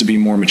friends to be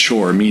more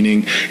mature,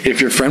 meaning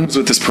if your friend was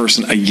with this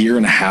person a year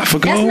and a half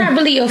ago. That's not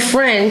really your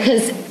friend,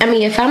 because, I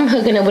mean, if I'm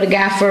hooking up with a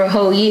guy for a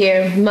whole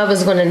year,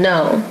 mother's going to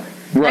know.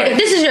 Right. Like, if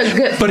this is your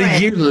good But friend. a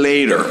year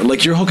later,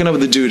 like you're hooking up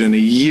with a dude, and a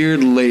year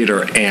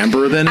later,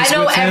 Amber then is I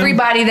know with him?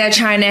 everybody that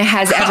Chyna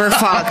has ever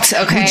fucked,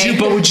 okay?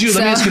 Would you,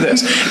 let me ask you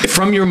this.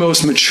 From your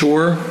most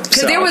mature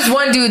Because there was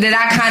one dude that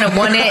I kind of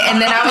wanted, and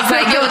then I was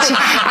like,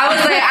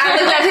 I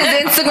looked up his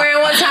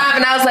Instagram one time,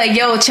 and I was like,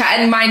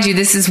 and mind you,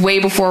 this is way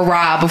before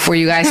before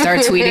you guys start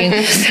tweeting,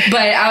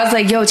 but I was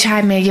like,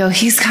 Chyna, man,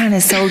 he's kind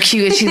of so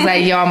cute, and she's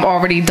like, I'm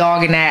already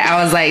dogging that.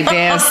 I was like,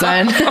 damn,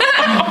 son.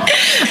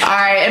 All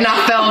right, and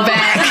I fell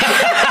back.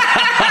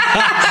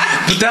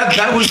 But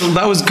that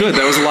was good.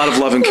 That was a lot of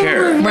love and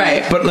care.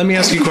 Right. But let me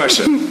ask you a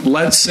question.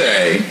 Let's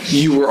say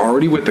you were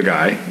already with the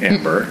guy,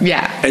 Amber.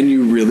 Yeah. And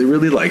you really,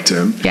 really liked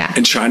him. Yeah.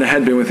 And Chyna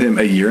had been with him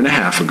a year and a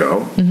half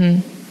ago.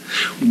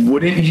 Mm-hmm.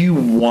 Wouldn't you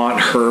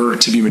want her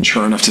to be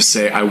mature enough to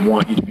say, I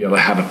want you to be able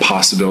to have a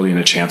possibility and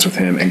a chance with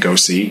him and go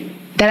see?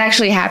 That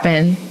actually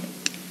happened.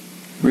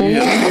 Really?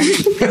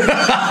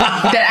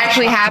 That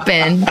actually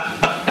happened.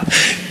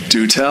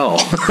 Do tell.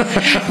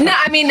 No,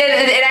 I mean,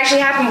 it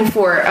actually happened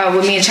before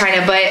with me and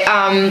Chyna, but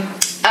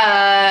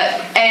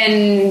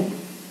and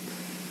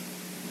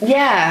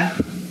yeah,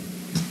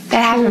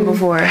 that happened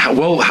before.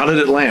 How did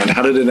it land?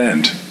 How did it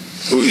end?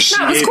 No,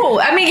 it was cool.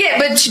 I mean, yeah,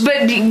 but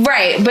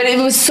right, but it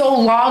was so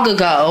long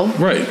ago,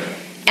 right?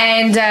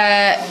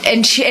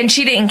 And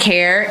she didn't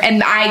care,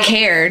 and I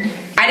cared.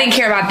 I didn't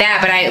care about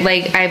that, but I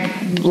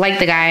liked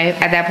the guy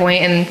at that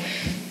point, and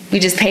we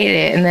just paid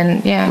it, and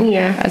then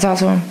yeah, that's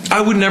awesome. I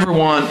would never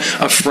want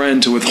a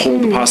friend to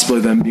withhold the possibility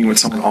of them being with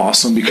someone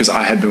awesome because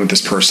I had been with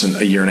this person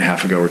a year and a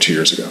half ago or 2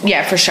 years ago.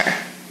 Yeah, for sure.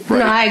 Right.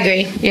 No, I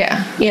agree.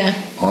 Yeah.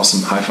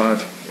 Awesome. High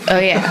five. Oh,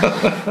 yeah.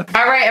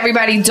 All right,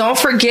 everybody. Don't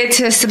forget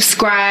to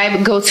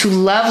subscribe. Go to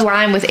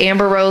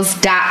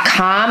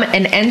lovelinewithamberrose.com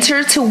and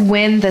enter to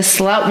win the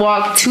Slut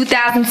Walk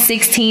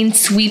 2016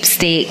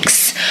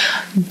 sweepstakes.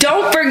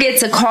 Don't forget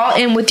to call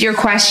in with your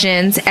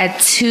questions at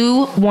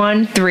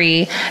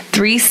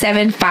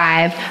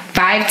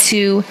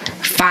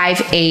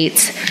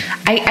 213-375-5258.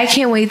 I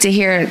can't wait to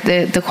hear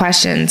the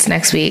questions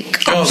next week.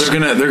 Oh,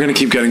 they're gonna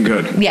keep getting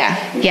good. Yeah.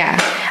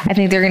 I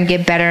think they're gonna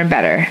get better and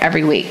better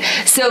every week.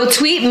 So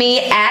tweet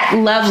me at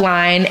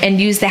Loveline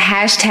and use the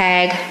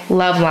hashtag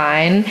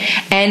Loveline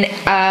and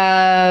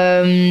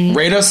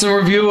rate us and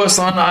review us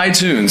on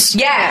iTunes.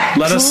 Yeah,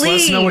 let us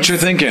know what you're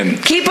thinking.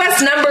 Keep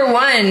us number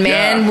one,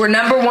 man. Yeah. We're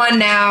number one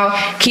now.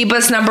 Keep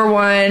us number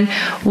one.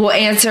 We'll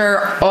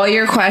answer all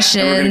your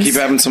questions. And we're gonna keep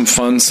having some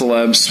fun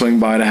celebs swing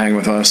by to hang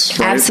with us.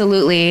 Right?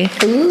 Absolutely.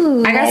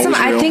 Ooh, I got some.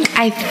 Real.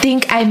 I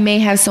think I may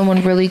have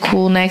someone really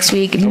cool next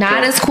week. Okay.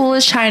 Not as cool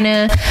as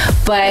Chyna,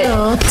 but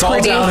it's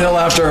all downhill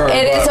after her.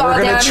 It is all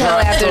downhill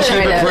after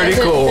Chyna. Pretty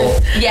cool.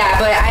 Yeah,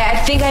 but I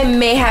think I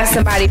may have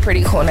somebody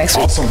pretty cool next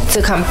week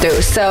to come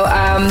through. So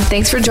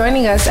thanks for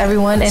joining us,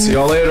 everyone. And see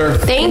y'all later.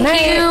 Thank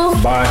you.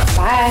 Bye.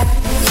 Bye.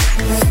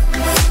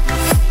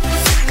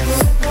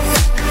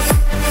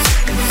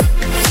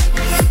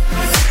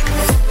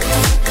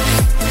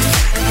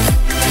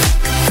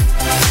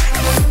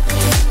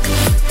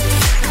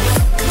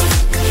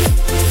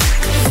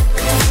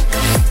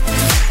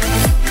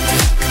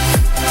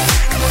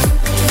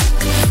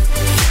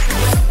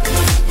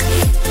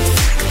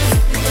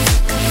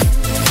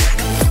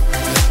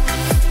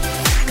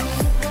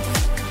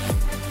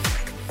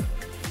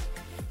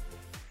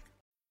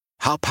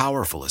 How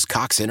powerful is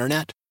Cox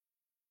Internet?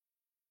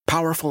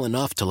 Powerful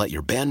enough to let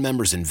your band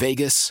members in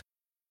Vegas,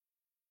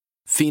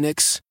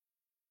 Phoenix,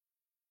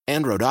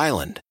 and Rhode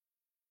Island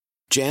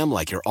jam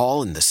like you're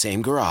all in the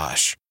same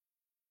garage.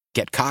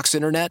 Get Cox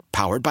Internet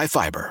powered by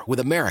fiber with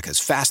America's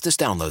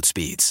fastest download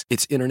speeds.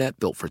 It's internet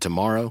built for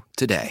tomorrow,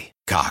 today.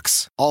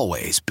 Cox,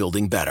 always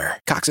building better.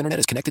 Cox Internet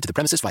is connected to the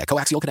premises via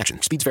coaxial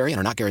connection. Speeds vary and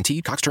are not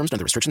guaranteed. Cox terms and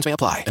other restrictions may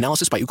apply.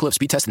 Analysis by Ookla of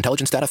Speed Test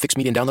Intelligence Data. Fixed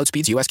median download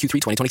speeds. US Q3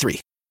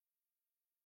 2023.